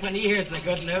face when he hears the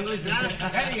good news.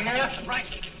 Ready here. Right.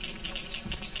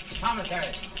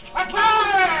 Commissary.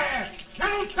 Fire!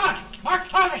 General Scott, Mark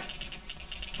Thomas.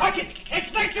 Crockett, it's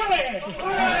victory!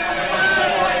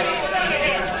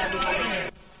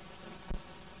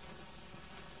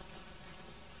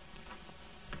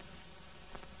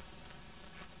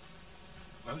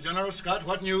 Well, General Scott,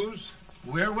 what news?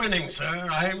 We're winning, sir.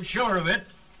 I'm sure of it.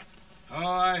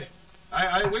 Oh,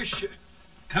 I wish...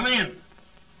 Come in.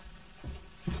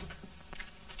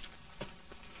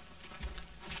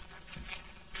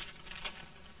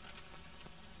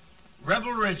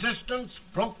 Rebel resistance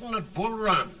broken at Bull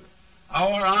Run.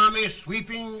 Our army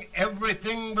sweeping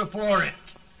everything before it.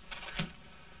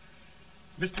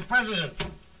 Mr. President,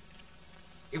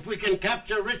 if we can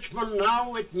capture Richmond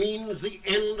now, it means the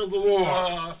end of the war.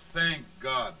 Oh, thank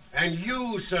God. And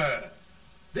you, sir,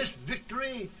 this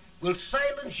victory will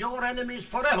silence your enemies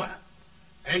forever.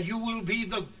 And you will be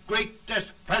the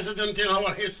greatest president in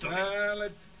our history. Well,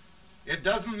 it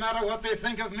doesn't matter what they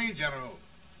think of me, General.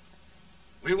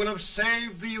 We will have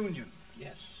saved the Union.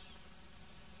 Yes.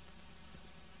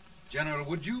 General,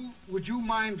 would you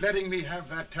mind letting me have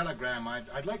that telegram?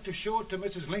 I'd like to show it to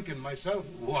Mrs. Lincoln myself.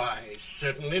 Why,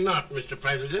 certainly not, Mr.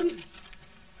 President.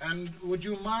 And would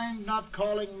you mind not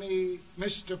calling me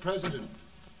Mr. President?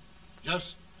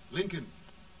 Just Lincoln.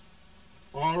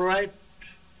 All right,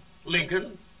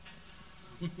 Lincoln.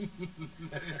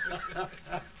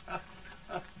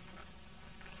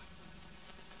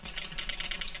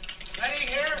 Ready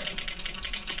here.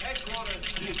 Headquarters.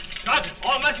 Sergeant,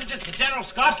 all messages for General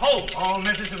Scott, hold. All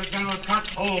messages for General Scott,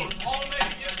 hold. All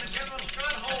messages for General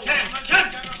Scott, hold.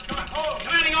 General Scott, hold.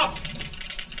 Commanding officer.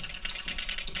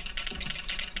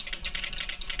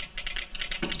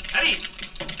 Ready.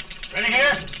 Ready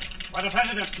here. For the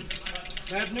President.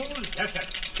 Bad news? Yes, sir.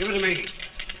 Give it to me.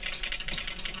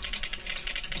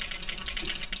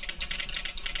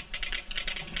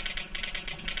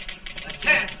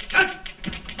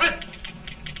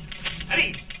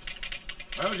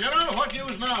 Well, General, what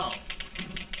news now?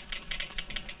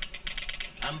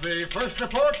 And the first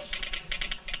reports?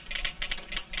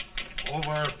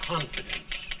 Overconfidence.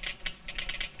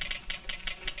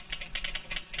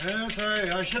 Yes,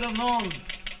 I should have known.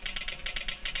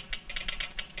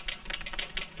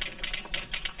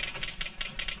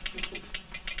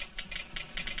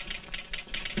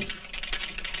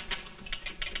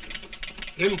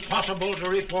 Impossible to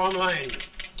reform lines.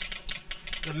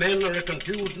 The men are a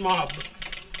confused mob,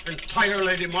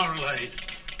 entirely demoralized.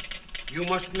 You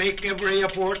must make every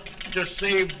effort to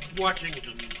save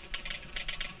Washington.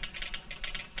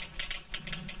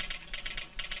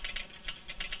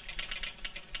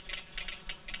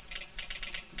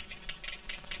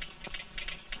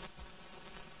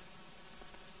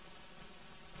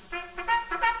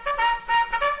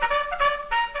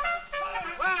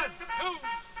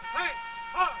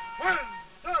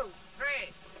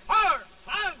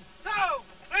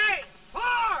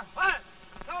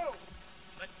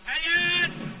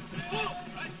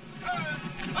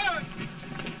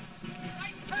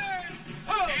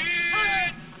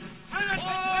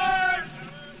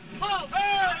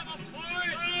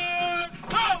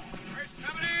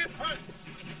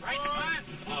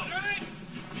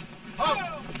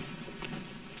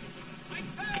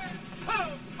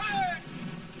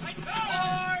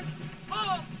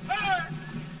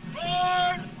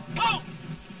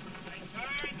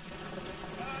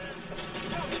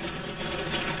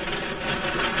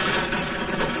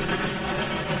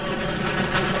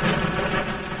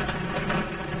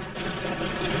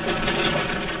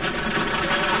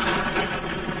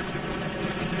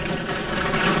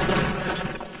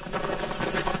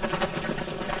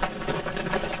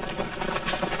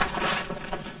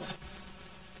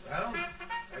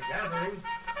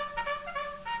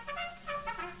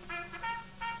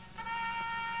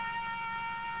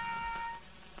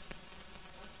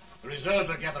 Reserves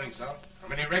are gathering, sir. How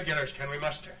many regulars can we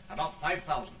muster? About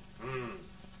 5,000.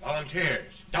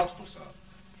 Volunteers? Doubtful, sir.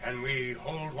 Can we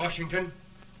hold Washington?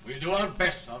 We'll do our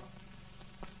best, sir.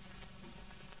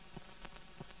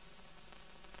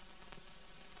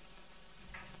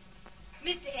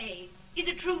 Mr. Hayes, is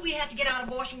it true we have to get out of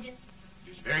Washington?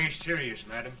 It is very serious,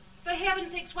 madam. For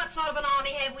heaven's sakes, what sort of an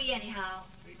army have we anyhow?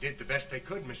 They did the best they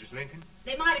could, Mrs. Lincoln.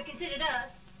 They might have considered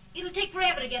us. It'll take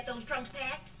forever to get those trunks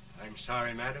packed. I'm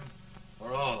sorry, madam,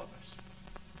 for all of us.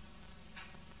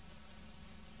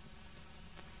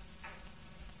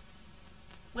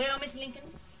 Well, Miss Lincoln,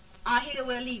 I hear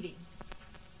we're leaving.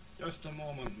 Just a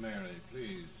moment, Mary,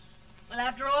 please. Well,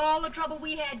 after all the trouble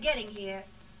we had getting here,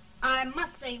 I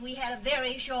must say we had a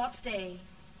very short stay.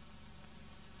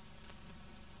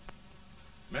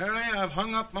 Mary, I've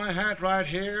hung up my hat right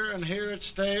here, and here it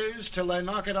stays till they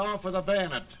knock it off with a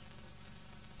bayonet.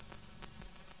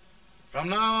 From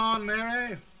now on,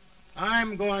 Mary,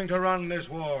 I'm going to run this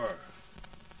war.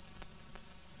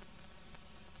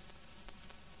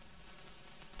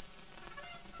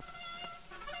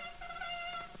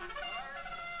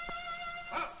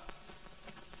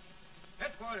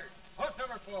 Headquarters, post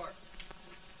number 4.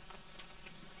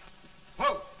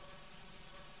 Whoa!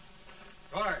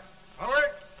 Guard,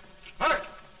 forward, march!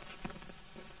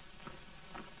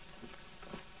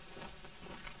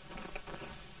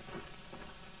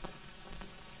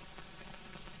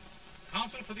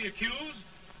 Counsel for the accused,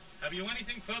 have you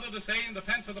anything further to say in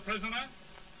defense of the prisoner?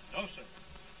 No, sir.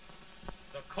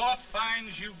 The court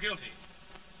finds you guilty,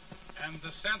 and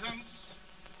the sentence,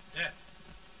 death.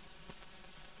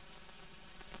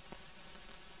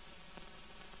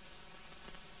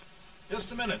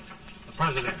 Just a minute. The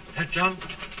President. Head, John.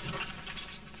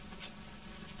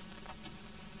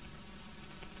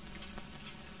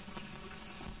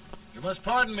 You must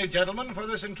pardon me, gentlemen, for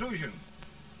this intrusion.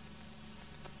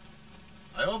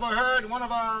 I overheard one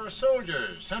of our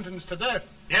soldiers sentenced to death.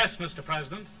 Yes, Mr.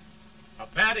 President. A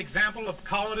bad example of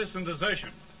cowardice and desertion.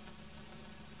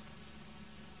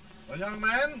 Well, young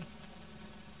man,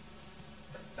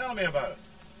 tell me about it.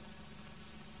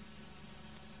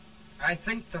 I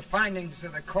think the findings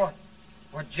of the court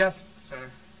were just, sir.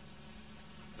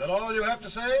 Is that all you have to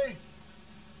say?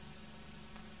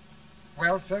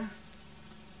 Well, sir,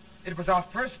 it was our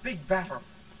first big battle.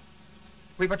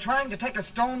 We were trying to take a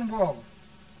stone wall.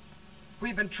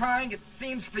 We've been trying, it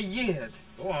seems, for years.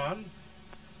 Go on.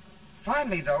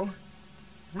 Finally, though,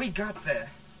 we got there.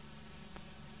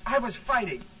 I was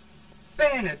fighting.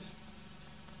 Bayonets.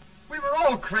 We were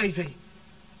all crazy.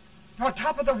 On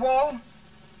top of the wall,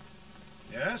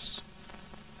 Yes?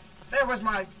 there was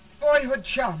my boyhood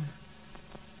chum,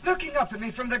 looking up at me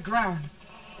from the ground.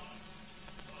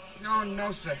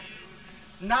 No, sir.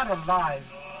 Not alive.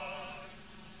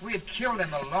 We had killed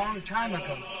him a long time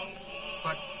ago.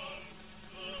 But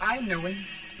I knew him.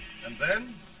 And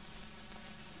then?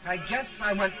 I guess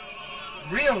I went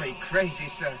really crazy,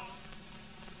 sir.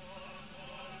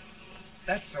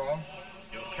 That's all.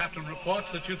 Your captain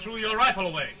reports that you threw your rifle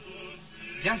away.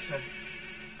 Yes, sir.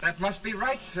 That must be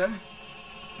right, sir.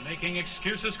 Making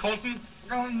excuses, Colton?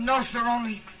 Oh, no, sir,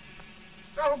 only...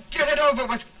 Oh, get it over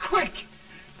with, quick!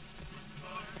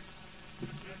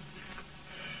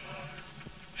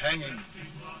 Hanging.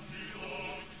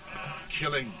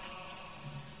 Killing.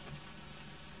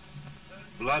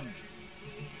 Blood.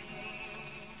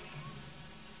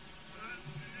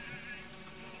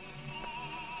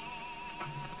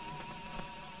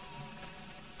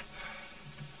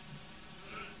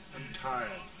 I'm tired.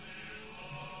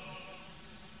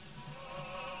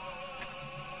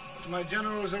 But my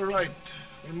generals are right.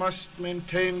 We must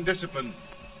maintain discipline.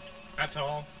 That's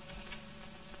all.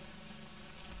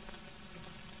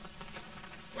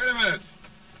 Wait a minute.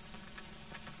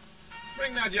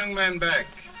 Bring that young man back.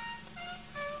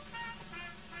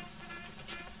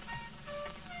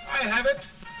 I have it.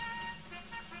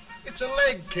 It's a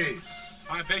leg case.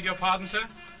 I beg your pardon, sir?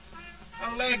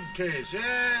 A leg case,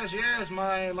 yes.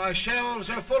 My shelves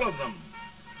are full of them.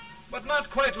 But not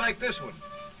quite like this one.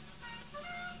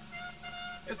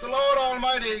 If the Lord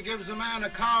Almighty gives a man a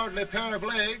cowardly pair of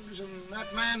legs and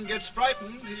that man gets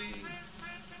frightened,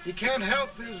 he can't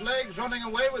help his legs running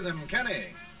away with him, can he?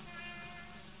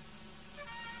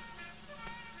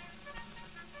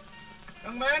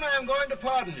 Young man, I am going to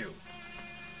pardon you.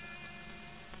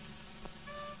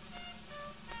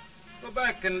 Go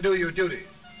back and do your duty.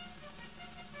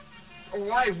 Oh,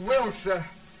 I will, sir.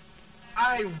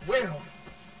 I will.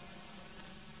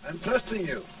 I'm trusting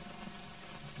you.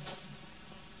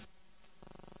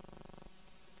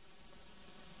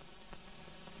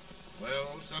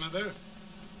 Well, Senator?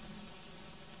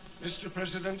 Mr.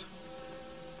 President,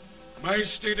 My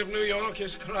state of New York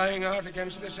is crying out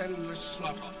against this endless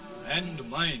slaughter. And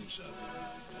mine, sir.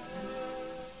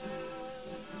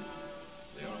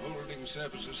 They are holding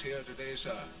services here today,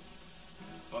 sir,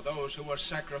 for those who were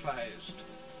sacrificed,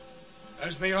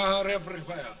 as they are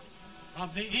everywhere. From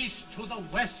the east to the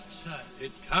west, sir.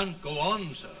 It can't go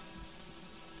on, sir.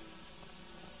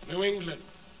 New England,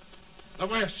 the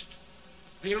West,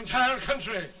 the entire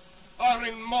country are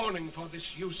in mourning for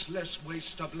this useless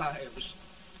waste of lives.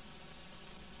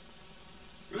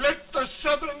 Let the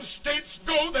southern states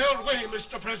go their way,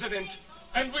 Mr. President,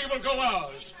 and we will go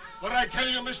ours. For I tell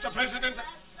you, Mr. President...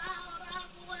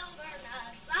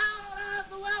 Out of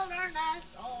the wilderness,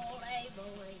 old Abe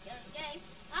Lincoln came.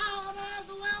 Out of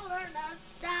the wilderness,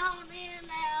 down in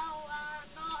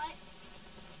Illinois.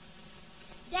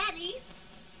 Daddy,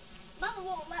 Mother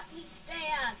won't let me stay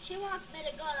up. She wants me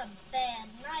to go to bed,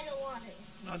 and I don't want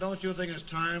to. Now, don't you think it's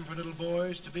time for little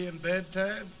boys to be in bed,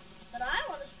 Tad? But I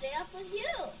want to stay up with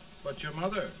you. But your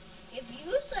mother? If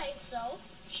you say so,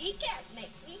 she can't make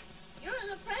me. You're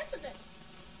the president.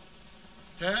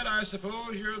 Tad, I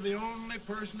suppose you're the only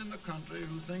person in the country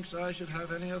who thinks I should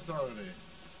have any authority.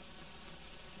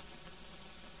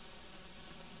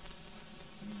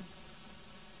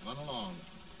 Run along.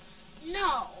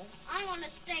 No, I want to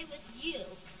stay with you.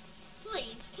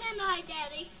 Please, can I,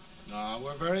 Daddy? No,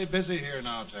 we're very busy here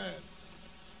now, Tad.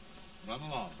 Run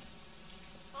along.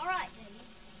 All right, Daddy.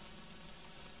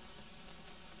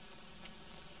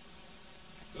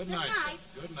 Good night. night.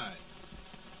 Good night.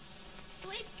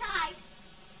 Sleep tight.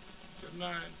 Good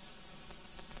night.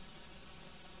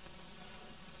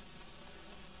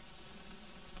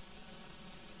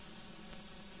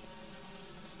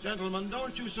 Gentlemen,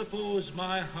 don't you suppose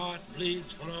my heart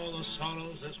bleeds for all the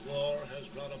sorrows this war has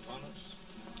brought upon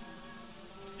us?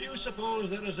 Do you suppose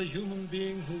there is a human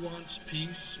being who wants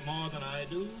peace more than I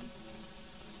do?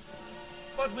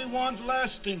 But we want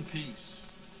lasting peace.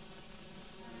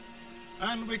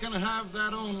 And we can have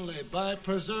that only by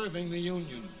preserving the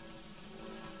Union.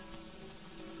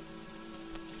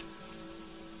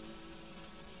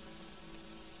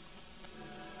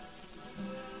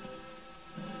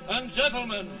 And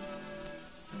gentlemen,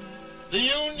 the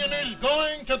Union is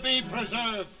going to be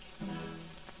preserved.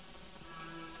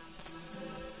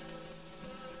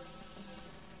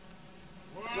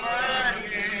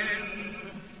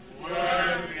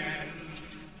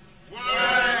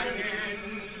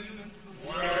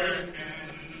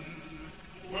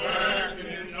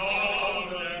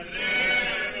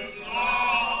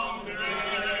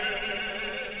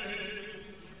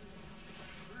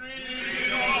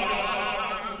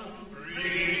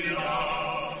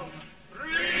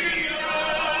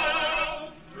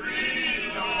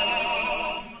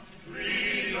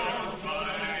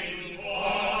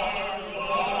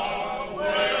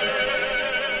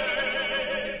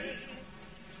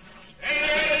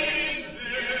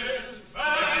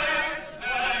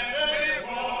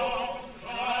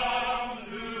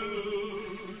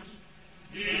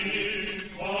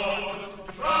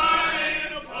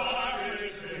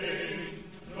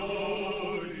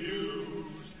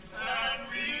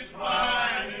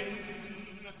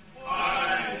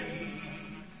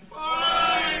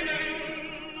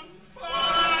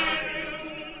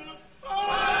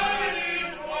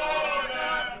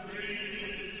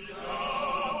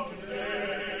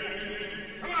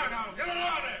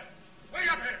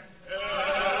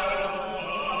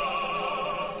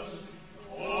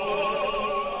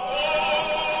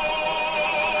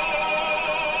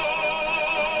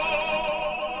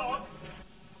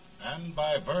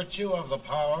 Of the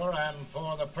power and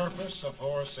for the purpose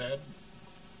aforesaid,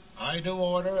 I do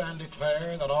order and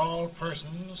declare that all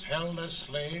persons held as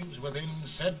slaves within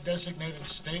said designated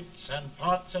states and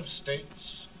parts of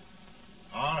states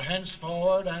are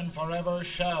henceforward and forever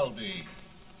shall be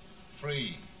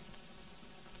free.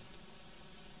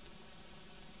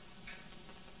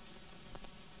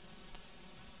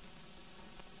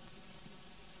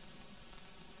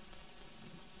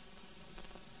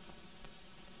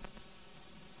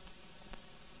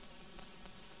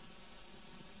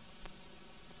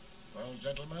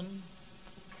 Gentlemen,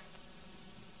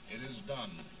 it is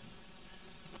done.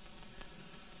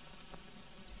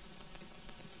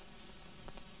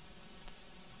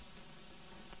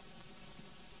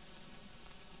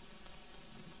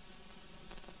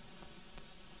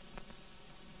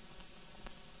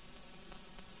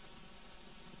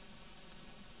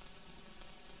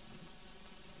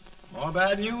 More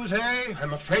bad news, eh?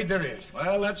 I'm afraid there is.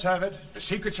 Well, let's have it. The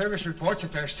Secret Service reports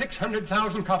that there are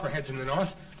 600,000 copperheads in the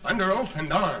North, under oath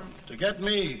and armed. To get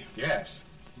me? Yes.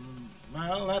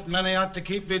 Well, that many ought to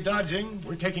keep me dodging.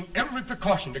 We're taking every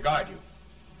precaution to guard you.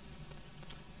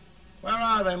 Where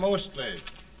are they mostly?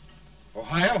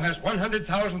 Ohio has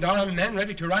 $100,000 men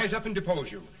ready to rise up and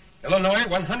depose you. Illinois,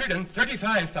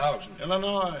 135,000.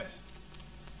 Illinois.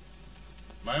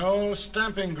 My old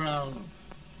stamping ground.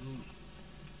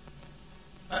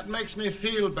 That makes me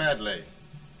feel badly.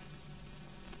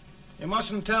 You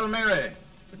mustn't tell Mary.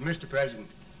 But, Mr. President,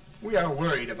 we are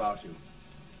worried about you.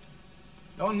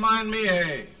 Don't mind me,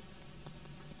 eh?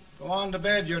 Go on to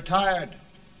bed. You're tired.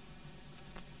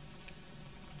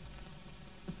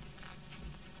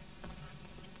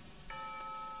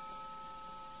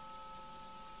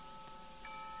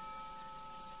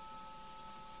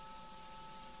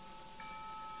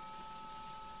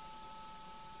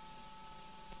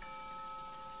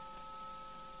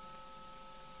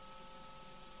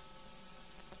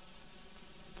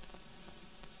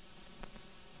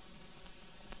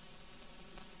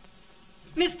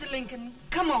 Mr. Lincoln,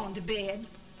 come on to bed.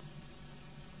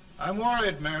 I'm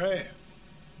worried, Mary.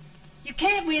 You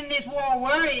can't win this war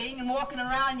worrying and walking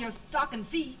around in your stocking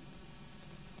feet.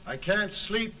 I can't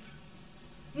sleep.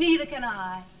 Neither can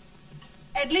I.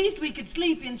 At least we could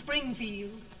sleep in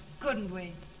Springfield, couldn't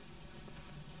we?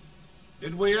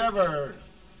 Did we ever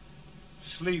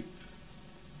sleep?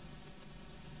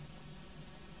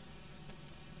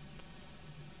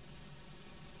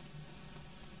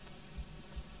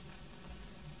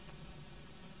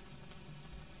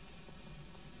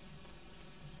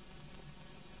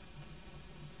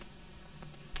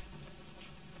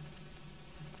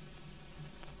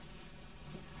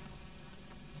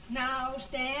 Now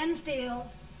stand still.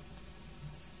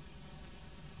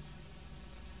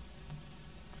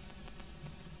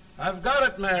 I've got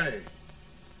it, Mary.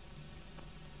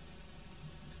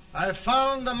 I've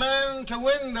found the man to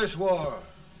win this war.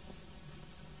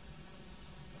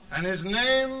 And his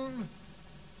name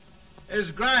is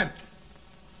Grant.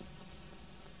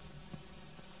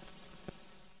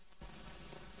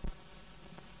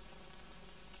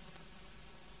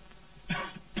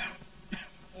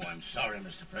 I'm sorry,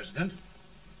 Mr. President,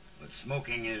 but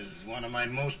smoking is one of my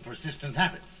most persistent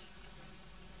habits.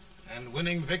 And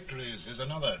winning victories is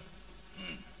another.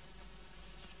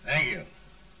 Thank you.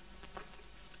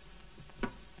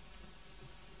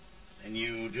 Then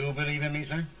you do believe in me,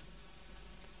 sir?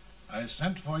 I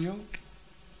sent for you.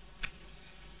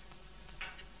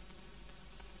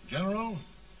 General,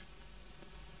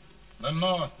 the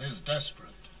North is desperate.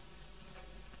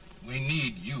 We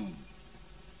need you.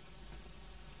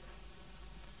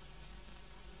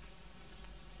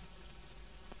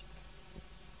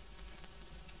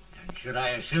 Should I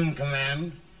assume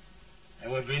command,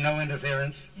 there would be no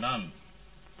interference? None.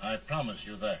 I promise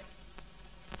you that.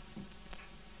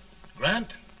 Grant,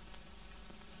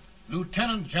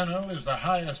 Lieutenant General is the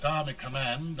highest army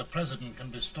command the President can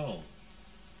bestow.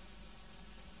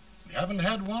 We haven't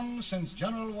had one since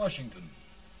General Washington.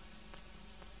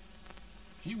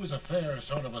 He was a fair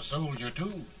sort of a soldier,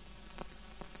 too.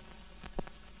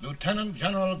 Lieutenant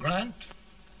General Grant,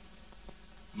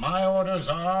 my orders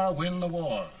are win the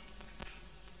war.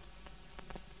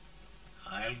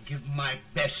 I'll give my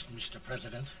best, Mr.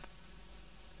 President.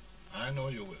 I know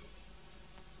you will.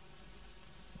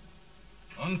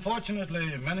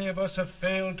 Unfortunately, many of us have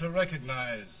failed to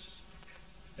recognize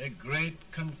a great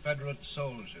Confederate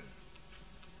soldier.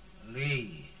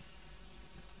 Lee.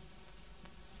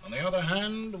 On the other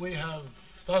hand, we have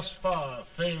thus far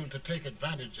failed to take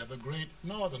advantage of a great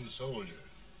Northern soldier.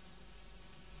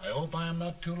 I hope I am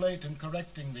not too late in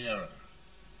correcting the error.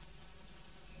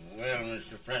 Well,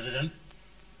 Mr. President,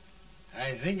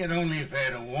 I think it only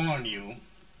fair to warn you.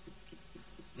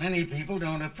 Many people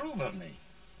don't approve of me.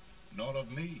 Nor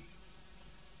of me.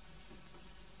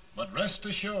 But rest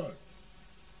assured,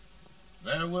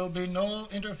 there will be no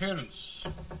interference.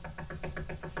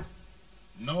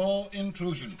 No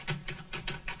intrusion.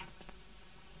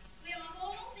 We'll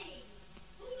all be.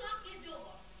 Who locked your door?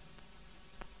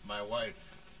 My wife.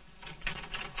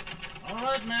 All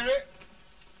right, Mary.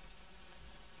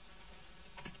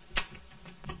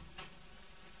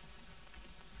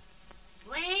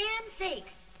 Land sakes.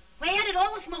 Where did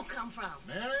all the smoke come from?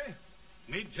 Mary,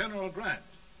 meet General Grant.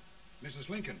 Mrs.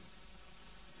 Lincoln.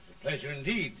 It's a pleasure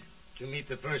indeed to meet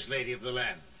the First Lady of the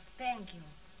land. Thank you.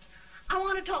 I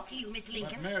want to talk to you, Mr.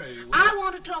 Lincoln. But Mary, I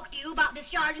want to talk to you about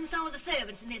discharging some of the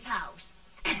servants in this house.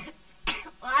 Well,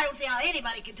 I don't see how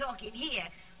anybody can talk in here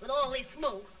with all this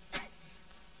smoke.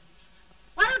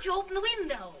 Why don't you open the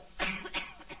window?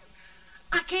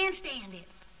 I can't stand it.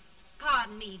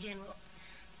 Pardon me, General.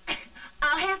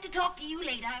 I'll have to talk to you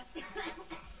later.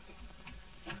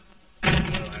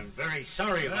 Well, I'm very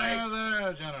sorry if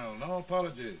There, General. No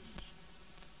apologies.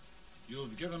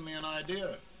 You've given me an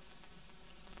idea.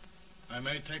 I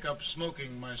may take up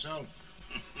smoking myself.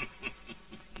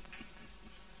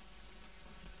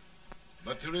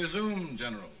 But to resume,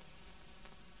 General,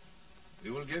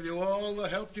 we will give you all the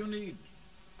help you need.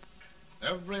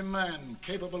 Every man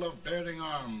capable of bearing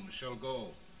arms shall go.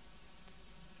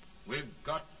 We've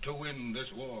got to win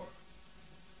this war.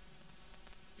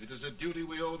 It is a duty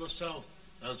we owe the South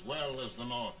as well as the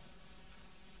North.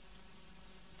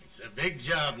 It's a big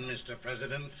job, Mr.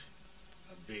 President.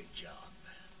 A big job.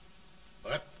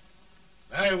 But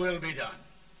thy will be done.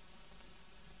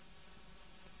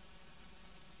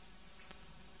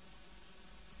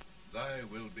 Thy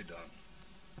will be done.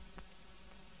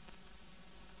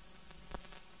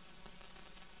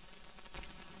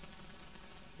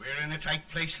 We're in a tight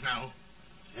place now.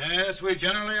 Yes, we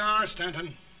generally are,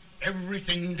 Stanton.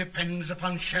 Everything depends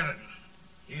upon Sheridan.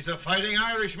 He's a fighting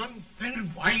Irishman.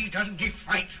 Then why doesn't he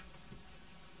fight?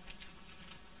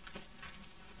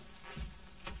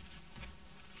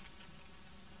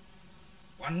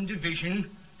 One division,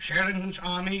 Sheridan's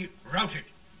army, routed.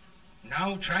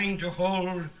 Now trying to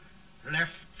hold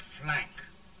left flank.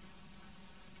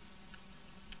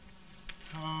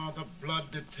 Ah, the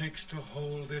blood it takes to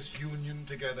hold this Union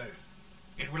together.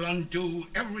 It will undo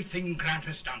everything Grant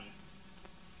has done.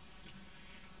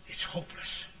 It's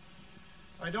hopeless.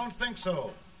 I don't think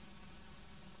so.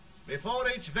 Before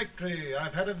each victory,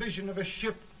 I've had a vision of a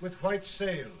ship with white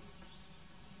sails.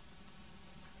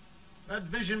 That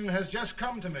vision has just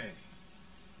come to me.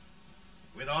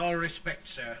 With all respect,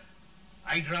 sir,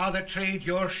 I'd rather trade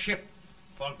your ship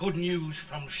for good news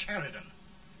from Sheridan.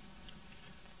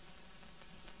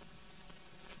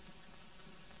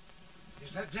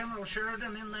 Is that General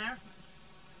Sheridan in there?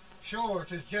 Sure,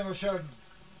 it is General Sheridan.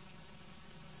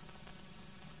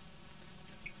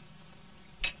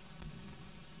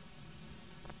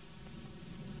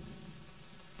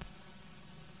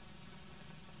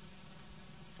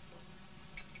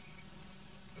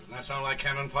 Doesn't that sound like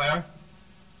cannon fire?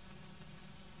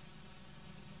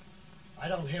 I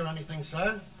don't hear anything,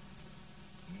 sir.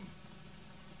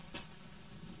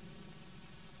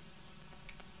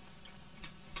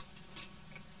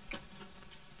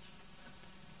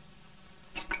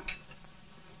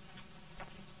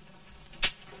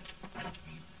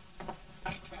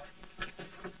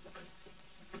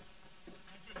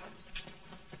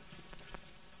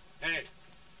 Hey,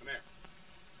 come here.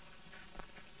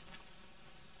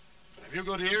 Have you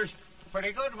good ears?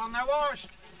 Pretty good when they're washed.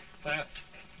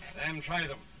 Then try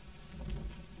them.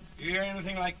 You hear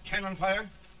anything like cannon fire?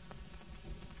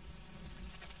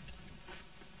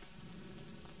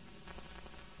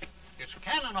 It's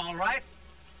cannon, all right.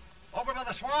 Over by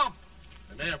the swamp.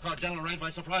 They may have caught General Wright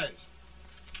by surprise.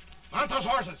 Mount those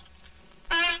horses.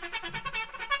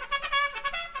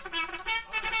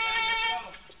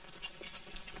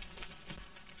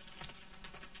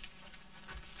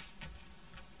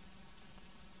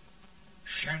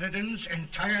 Sheridan's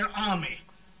entire army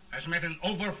has met an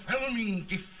overwhelming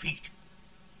defeat.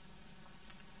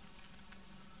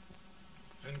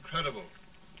 It's incredible.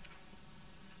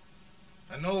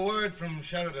 And no word from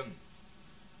Sheridan.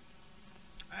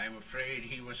 I'm afraid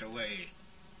he was away.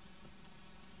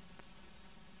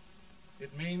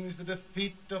 It means the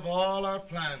defeat of all our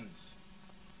plans.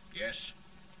 Yes,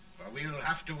 for we'll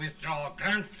have to withdraw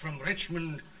Grant from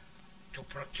Richmond to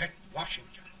protect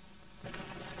Washington.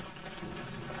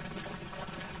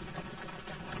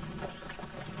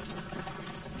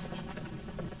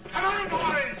 Come on,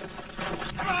 boys!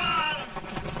 Come on!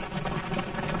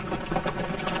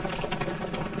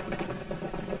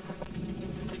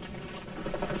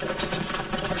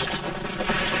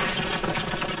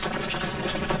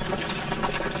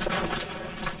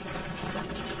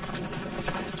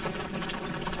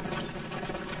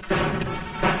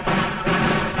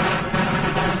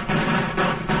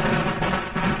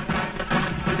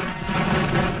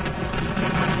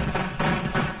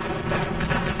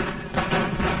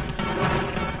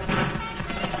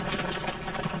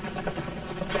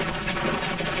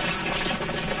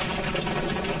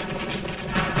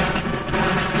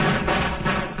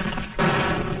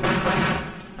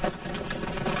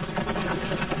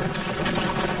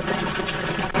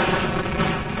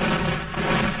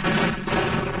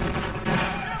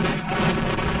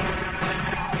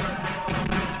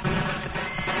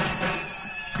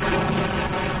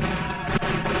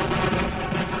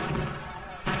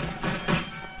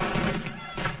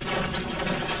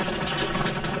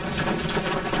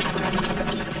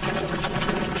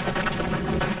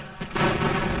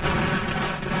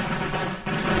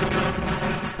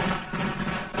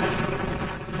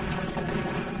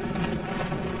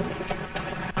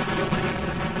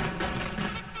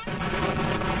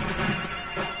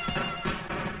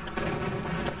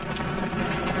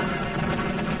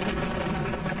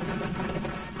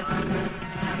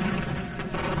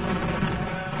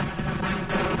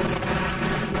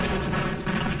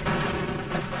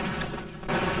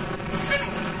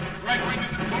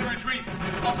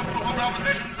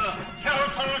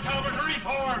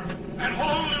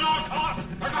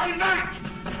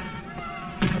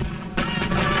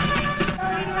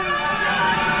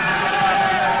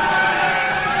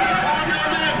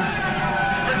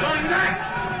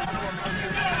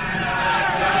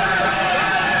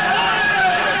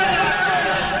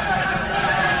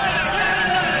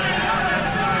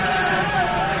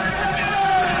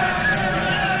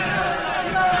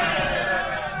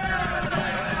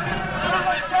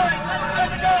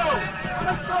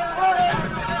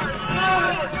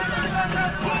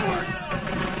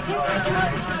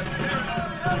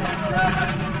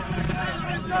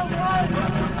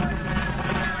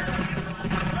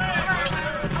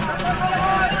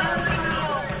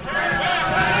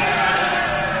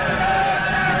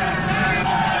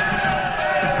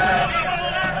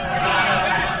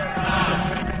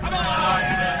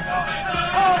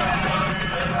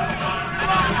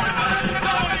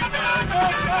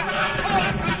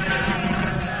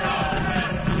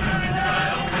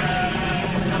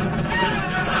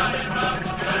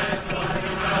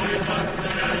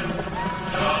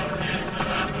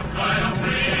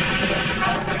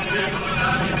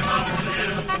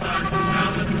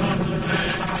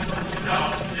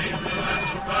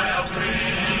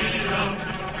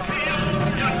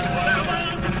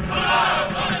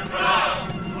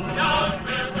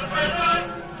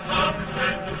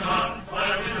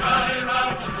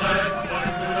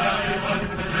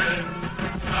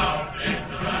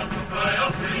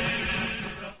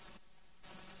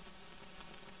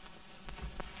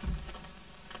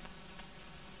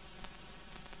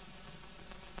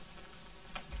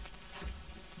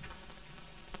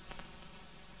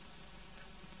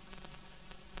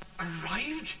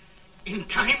 arrived in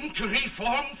time to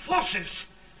reform forces,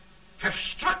 have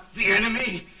struck the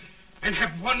enemy, and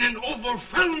have won an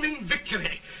overwhelming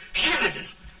victory. Sheridan!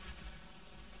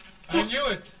 I knew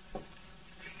it.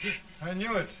 I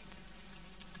knew it.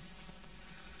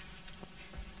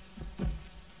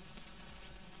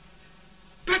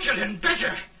 Better and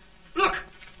better. Look,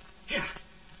 here.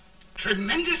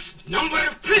 Tremendous number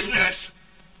of prisoners.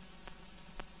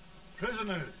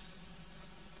 Prisoners?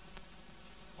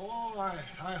 Oh,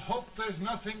 I hope there's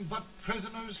nothing but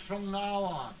prisoners from now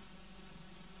on.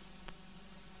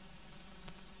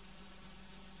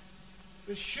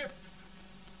 The ship.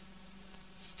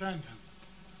 Stanton.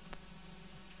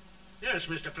 Yes,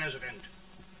 Mr. President.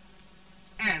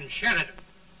 And Sheridan.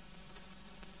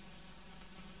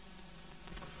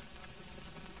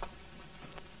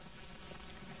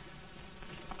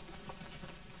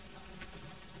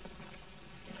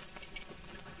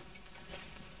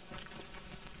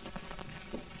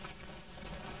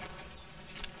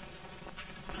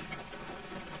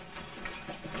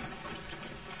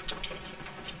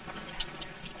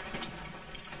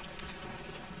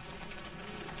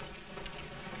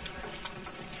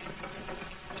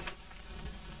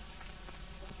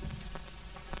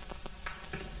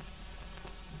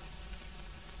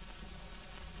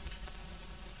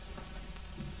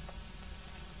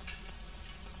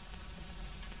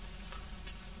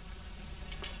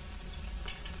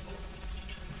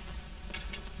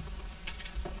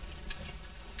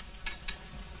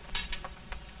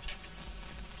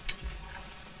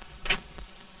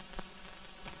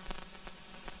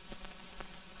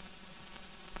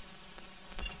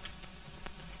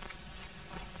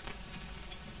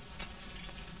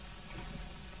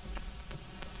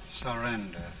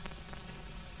 Surrender.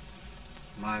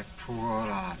 My poor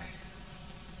army.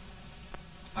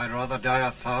 I'd rather die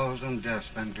 1,000 deaths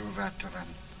than do that to them.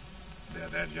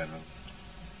 There, General.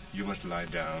 You must lie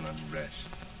down and rest.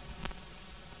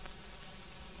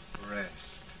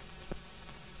 Rest.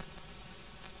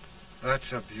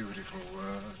 That's a beautiful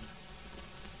word.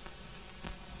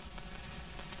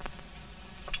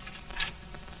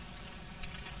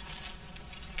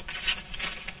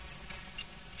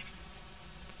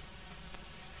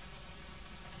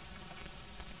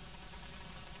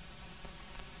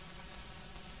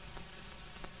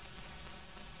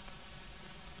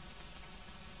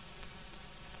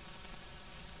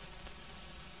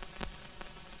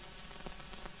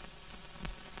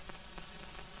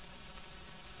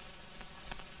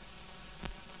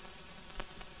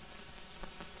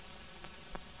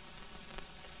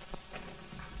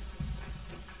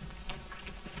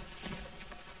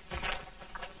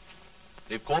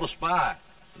 They've caught a spy,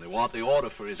 and they want the order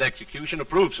for his execution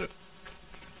approved, sir.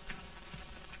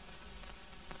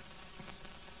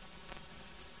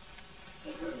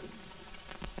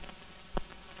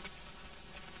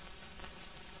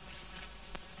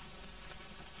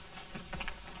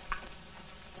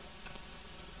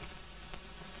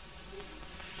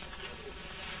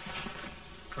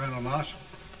 Colonel Marshall.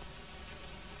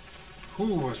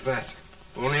 Who was that?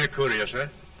 Only a courier, sir.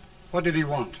 What did he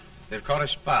want? They've caught a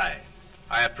spy.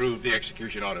 I approve the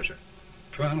execution order, sir.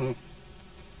 Colonel,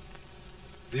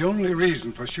 the only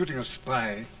reason for shooting a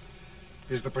spy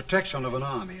is the protection of an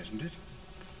army, isn't it?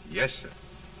 Yes, sir.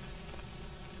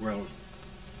 Well,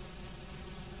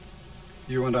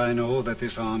 you and I know that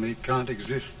this army can't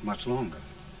exist much longer.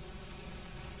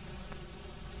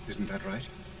 Isn't that right?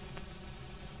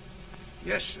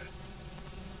 Yes, sir.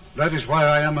 That is why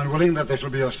I am unwilling that there shall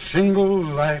be a single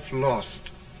life lost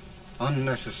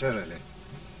unnecessarily.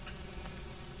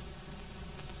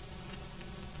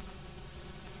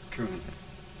 Colonel,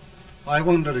 I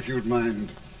wonder if you'd mind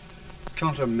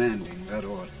countermanding that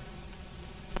order.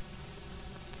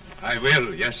 I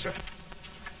will, yes, sir.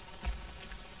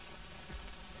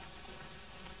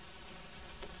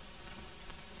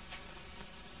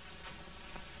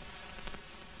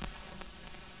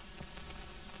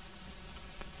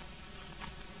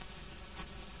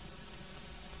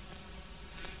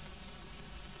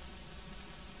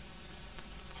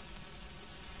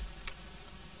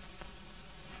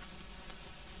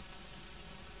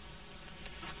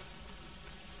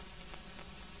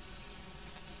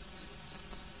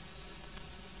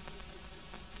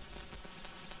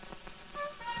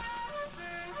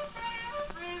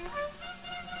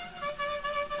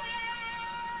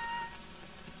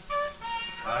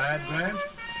 Grant?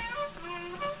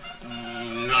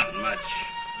 Not much.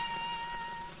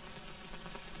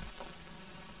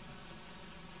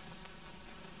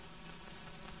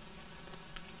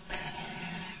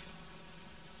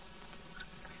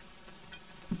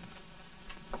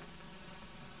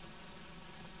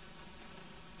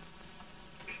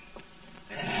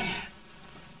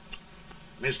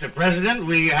 Mr. President,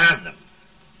 we have them.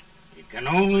 It can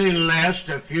only last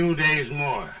a few days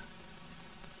more.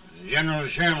 General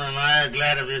Sherman and I are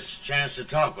glad of this chance to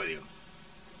talk with you.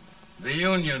 The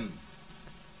Union.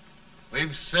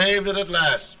 We've saved it at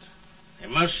last. They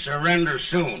must surrender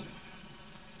soon.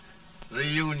 The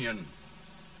Union.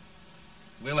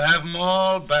 We'll have them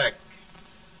all back.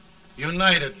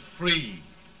 United, free.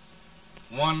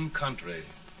 One country.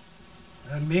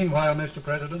 And meanwhile, Mr.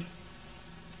 President,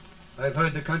 I've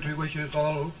heard the country wishes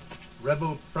all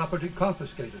rebel property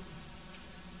confiscated,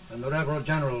 and the rebel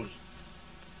generals,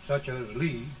 such as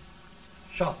Lee,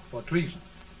 shot for treason.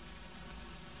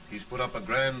 He's put up a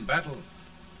grand battle.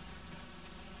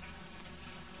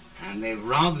 And they've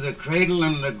robbed the cradle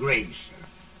and the grave, sir.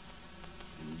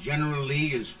 And General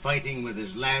Lee is fighting with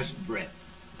his last breath.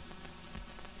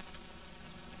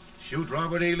 Shoot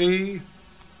Robert E. Lee?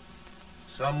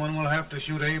 Someone will have to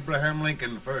shoot Abraham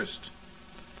Lincoln first.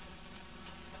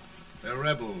 They're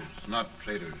rebels, not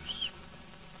traitors.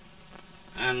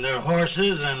 And their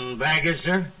horses and baggage,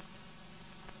 sir?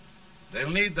 They'll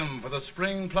need them for the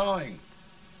spring plowing.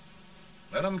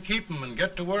 Let them keep them and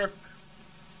get to work.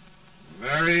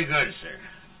 Very good, sir.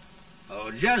 Oh,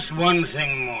 just one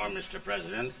thing more, Mr.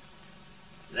 President.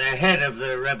 The head of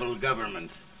the rebel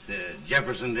government,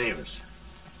 Jefferson Davis.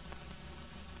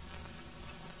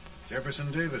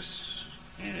 Jefferson Davis?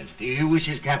 Yes. Do you wish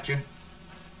his capture?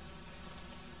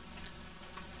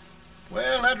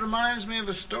 Well, that reminds me of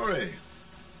a story.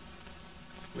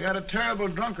 We had a terrible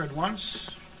drunkard once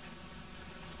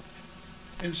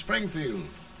in Springfield.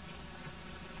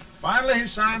 Finally, he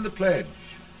signed the pledge.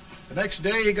 The next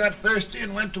day, he got thirsty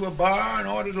and went to a bar and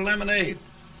ordered a lemonade.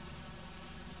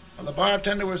 While the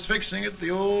bartender was fixing it,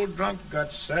 the old drunk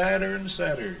got sadder and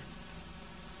sadder.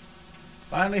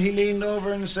 Finally, he leaned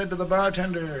over and said to the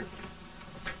bartender,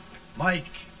 "Mike,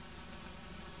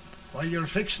 while you're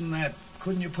fixing that,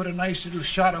 couldn't you put a nice little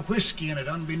shot of whiskey in it,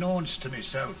 unbeknownst to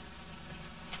myself?"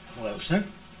 Well, sir?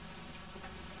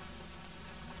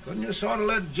 Couldn't you sort of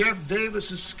let Jeff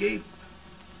Davis escape,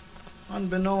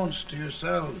 unbeknownst to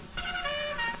yourself?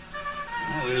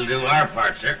 Well, we'll do our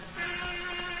part, sir.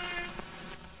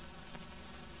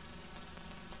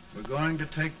 We're going to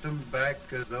take them back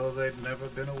as though they'd never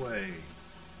been away.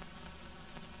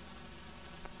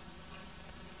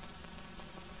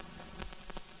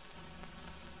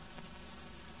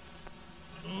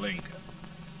 Lincoln.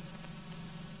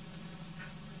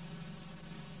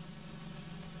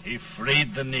 He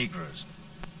freed the Negroes.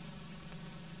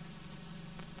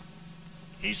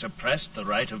 He suppressed the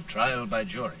right of trial by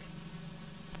jury.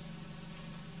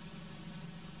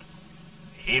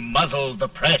 He muzzled the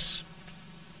press.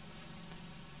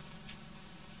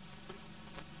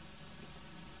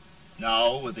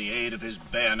 Now, with the aid of his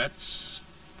bayonets,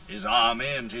 his army,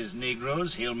 and his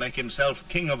Negroes, he'll make himself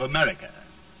king of America.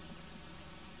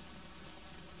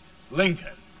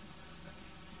 Lincoln.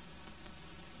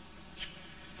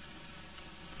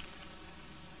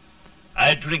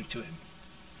 I drink to him.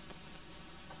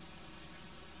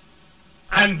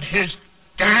 And his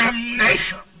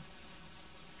damnation.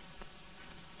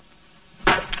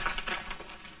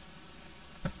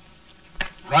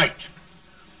 Right.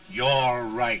 You're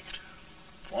right.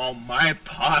 For my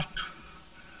part,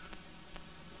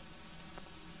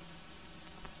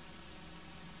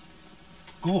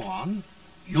 Go on.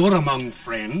 You're among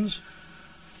friends.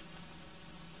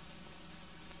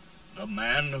 the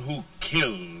man who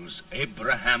kills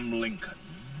Abraham Lincoln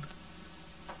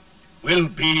will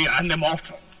be an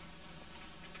immortal.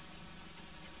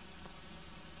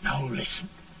 Now listen.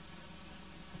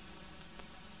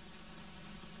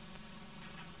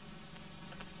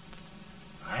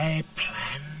 I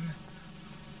plan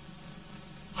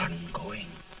on going.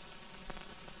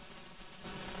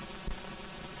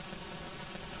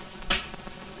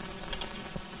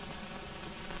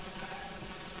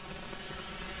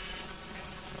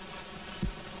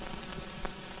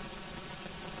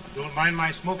 Don't mind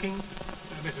my smoking,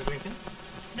 Mrs. Lincoln?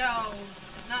 No,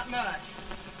 not much.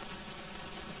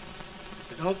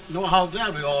 I don't know how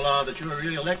glad we all are that you're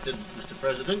re-elected, Mr.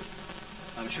 President.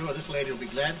 I'm sure this lady will be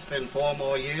glad to spend 4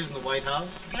 more years in the White House.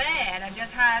 Glad. I've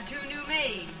just hired 2 new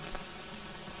maids.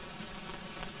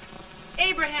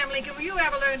 Abraham Lincoln, will you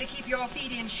ever learn to keep your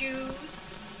feet in shoes?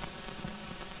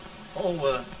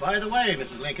 Oh, by the way,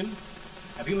 Mrs. Lincoln,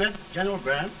 have you met General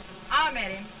Grant? I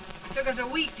met him. Took us a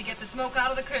week to get the smoke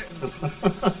out of the curtain.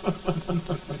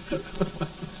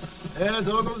 Yes,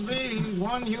 Oglesby, he's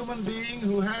one human being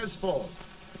who has faults.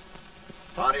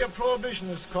 Party of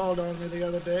Prohibitionists called on me the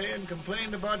other day and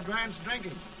complained about Grant's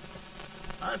drinking.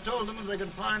 I told them if they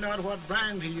could find out what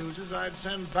brand he uses, I'd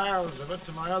send barrels of it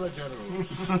to my other generals.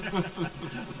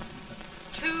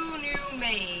 2 new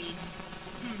maids.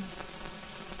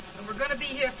 And we're going to be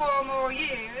here 4 more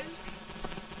years.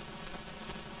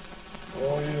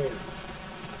 4 years.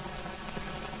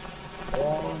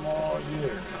 4 more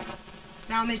years.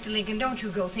 Now, Mr. Lincoln, don't you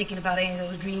go thinking about any of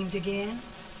those dreams again.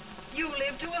 You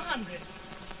live to 100.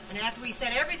 And after we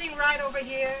set everything right over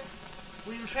here,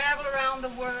 we'll travel around the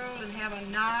world and have a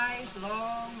nice,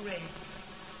 long rest.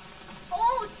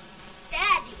 Oh,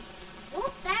 Daddy,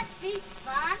 won't that be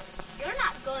fun? You're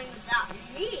not going without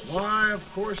me. Why,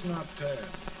 of course not, Tad.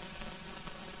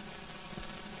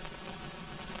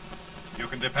 You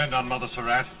can depend on Mother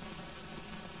Surratt.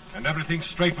 And everything's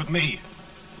straight with me.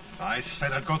 I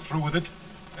said I'd go through with it,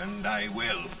 and I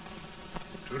will.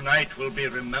 Tonight will be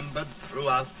remembered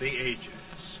throughout the ages.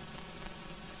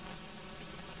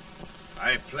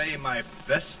 I play my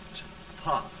best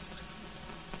part.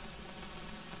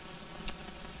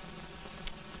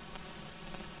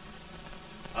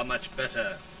 How much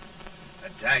better a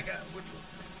dagger would look.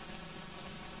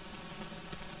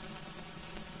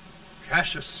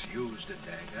 Cassius used a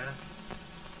dagger.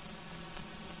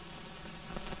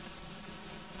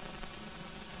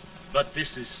 But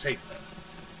this is safer.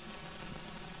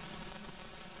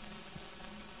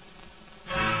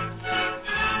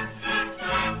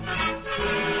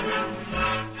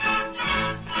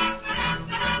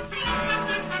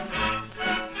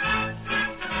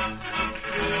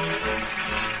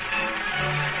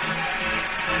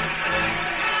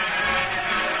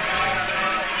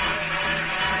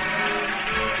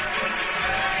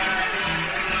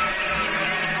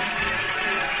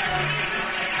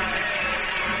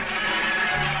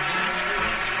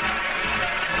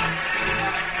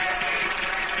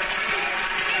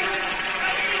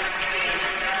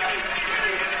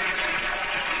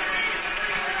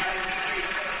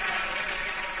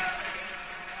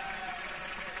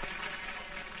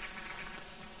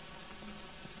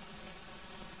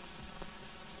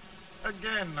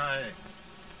 Again,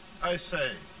 I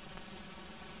say,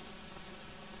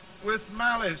 with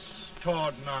malice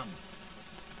toward none,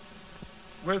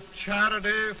 with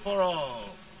charity for all,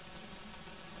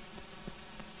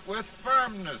 with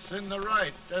firmness in the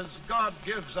right as God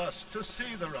gives us to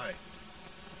see the right,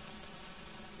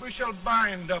 we shall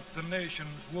bind up the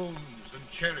nation's wounds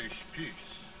and cherish peace.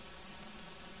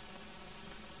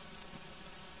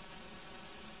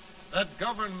 That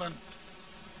government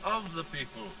of the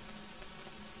people,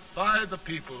 by the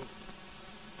people,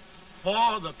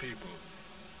 for the people,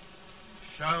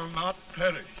 shall not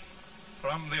perish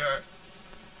from the earth.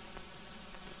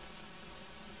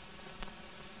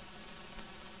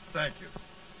 Thank you.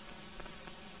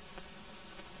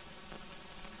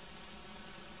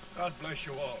 God bless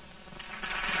you all.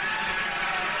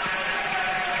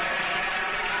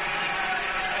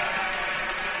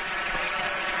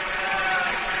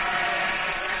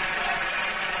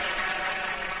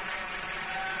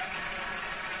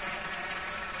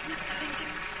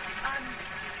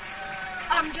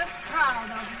 I'm just proud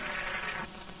of you.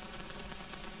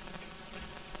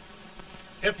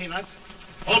 Here, Peanuts.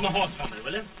 Hold my horse for me,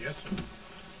 will you? Yes, sir.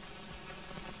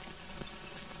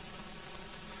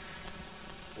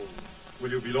 Oh, will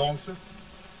you be long, sir?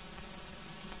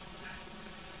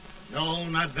 No,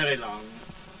 not very long.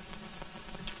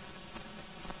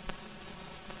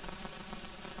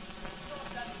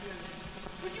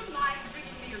 Would you mind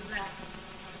bringing me a glass?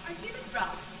 I feel it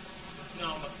brown.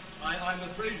 No, I'm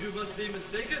afraid you must be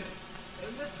mistaken.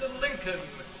 Mr. Lincoln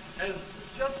has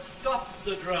just stopped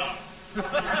the draft.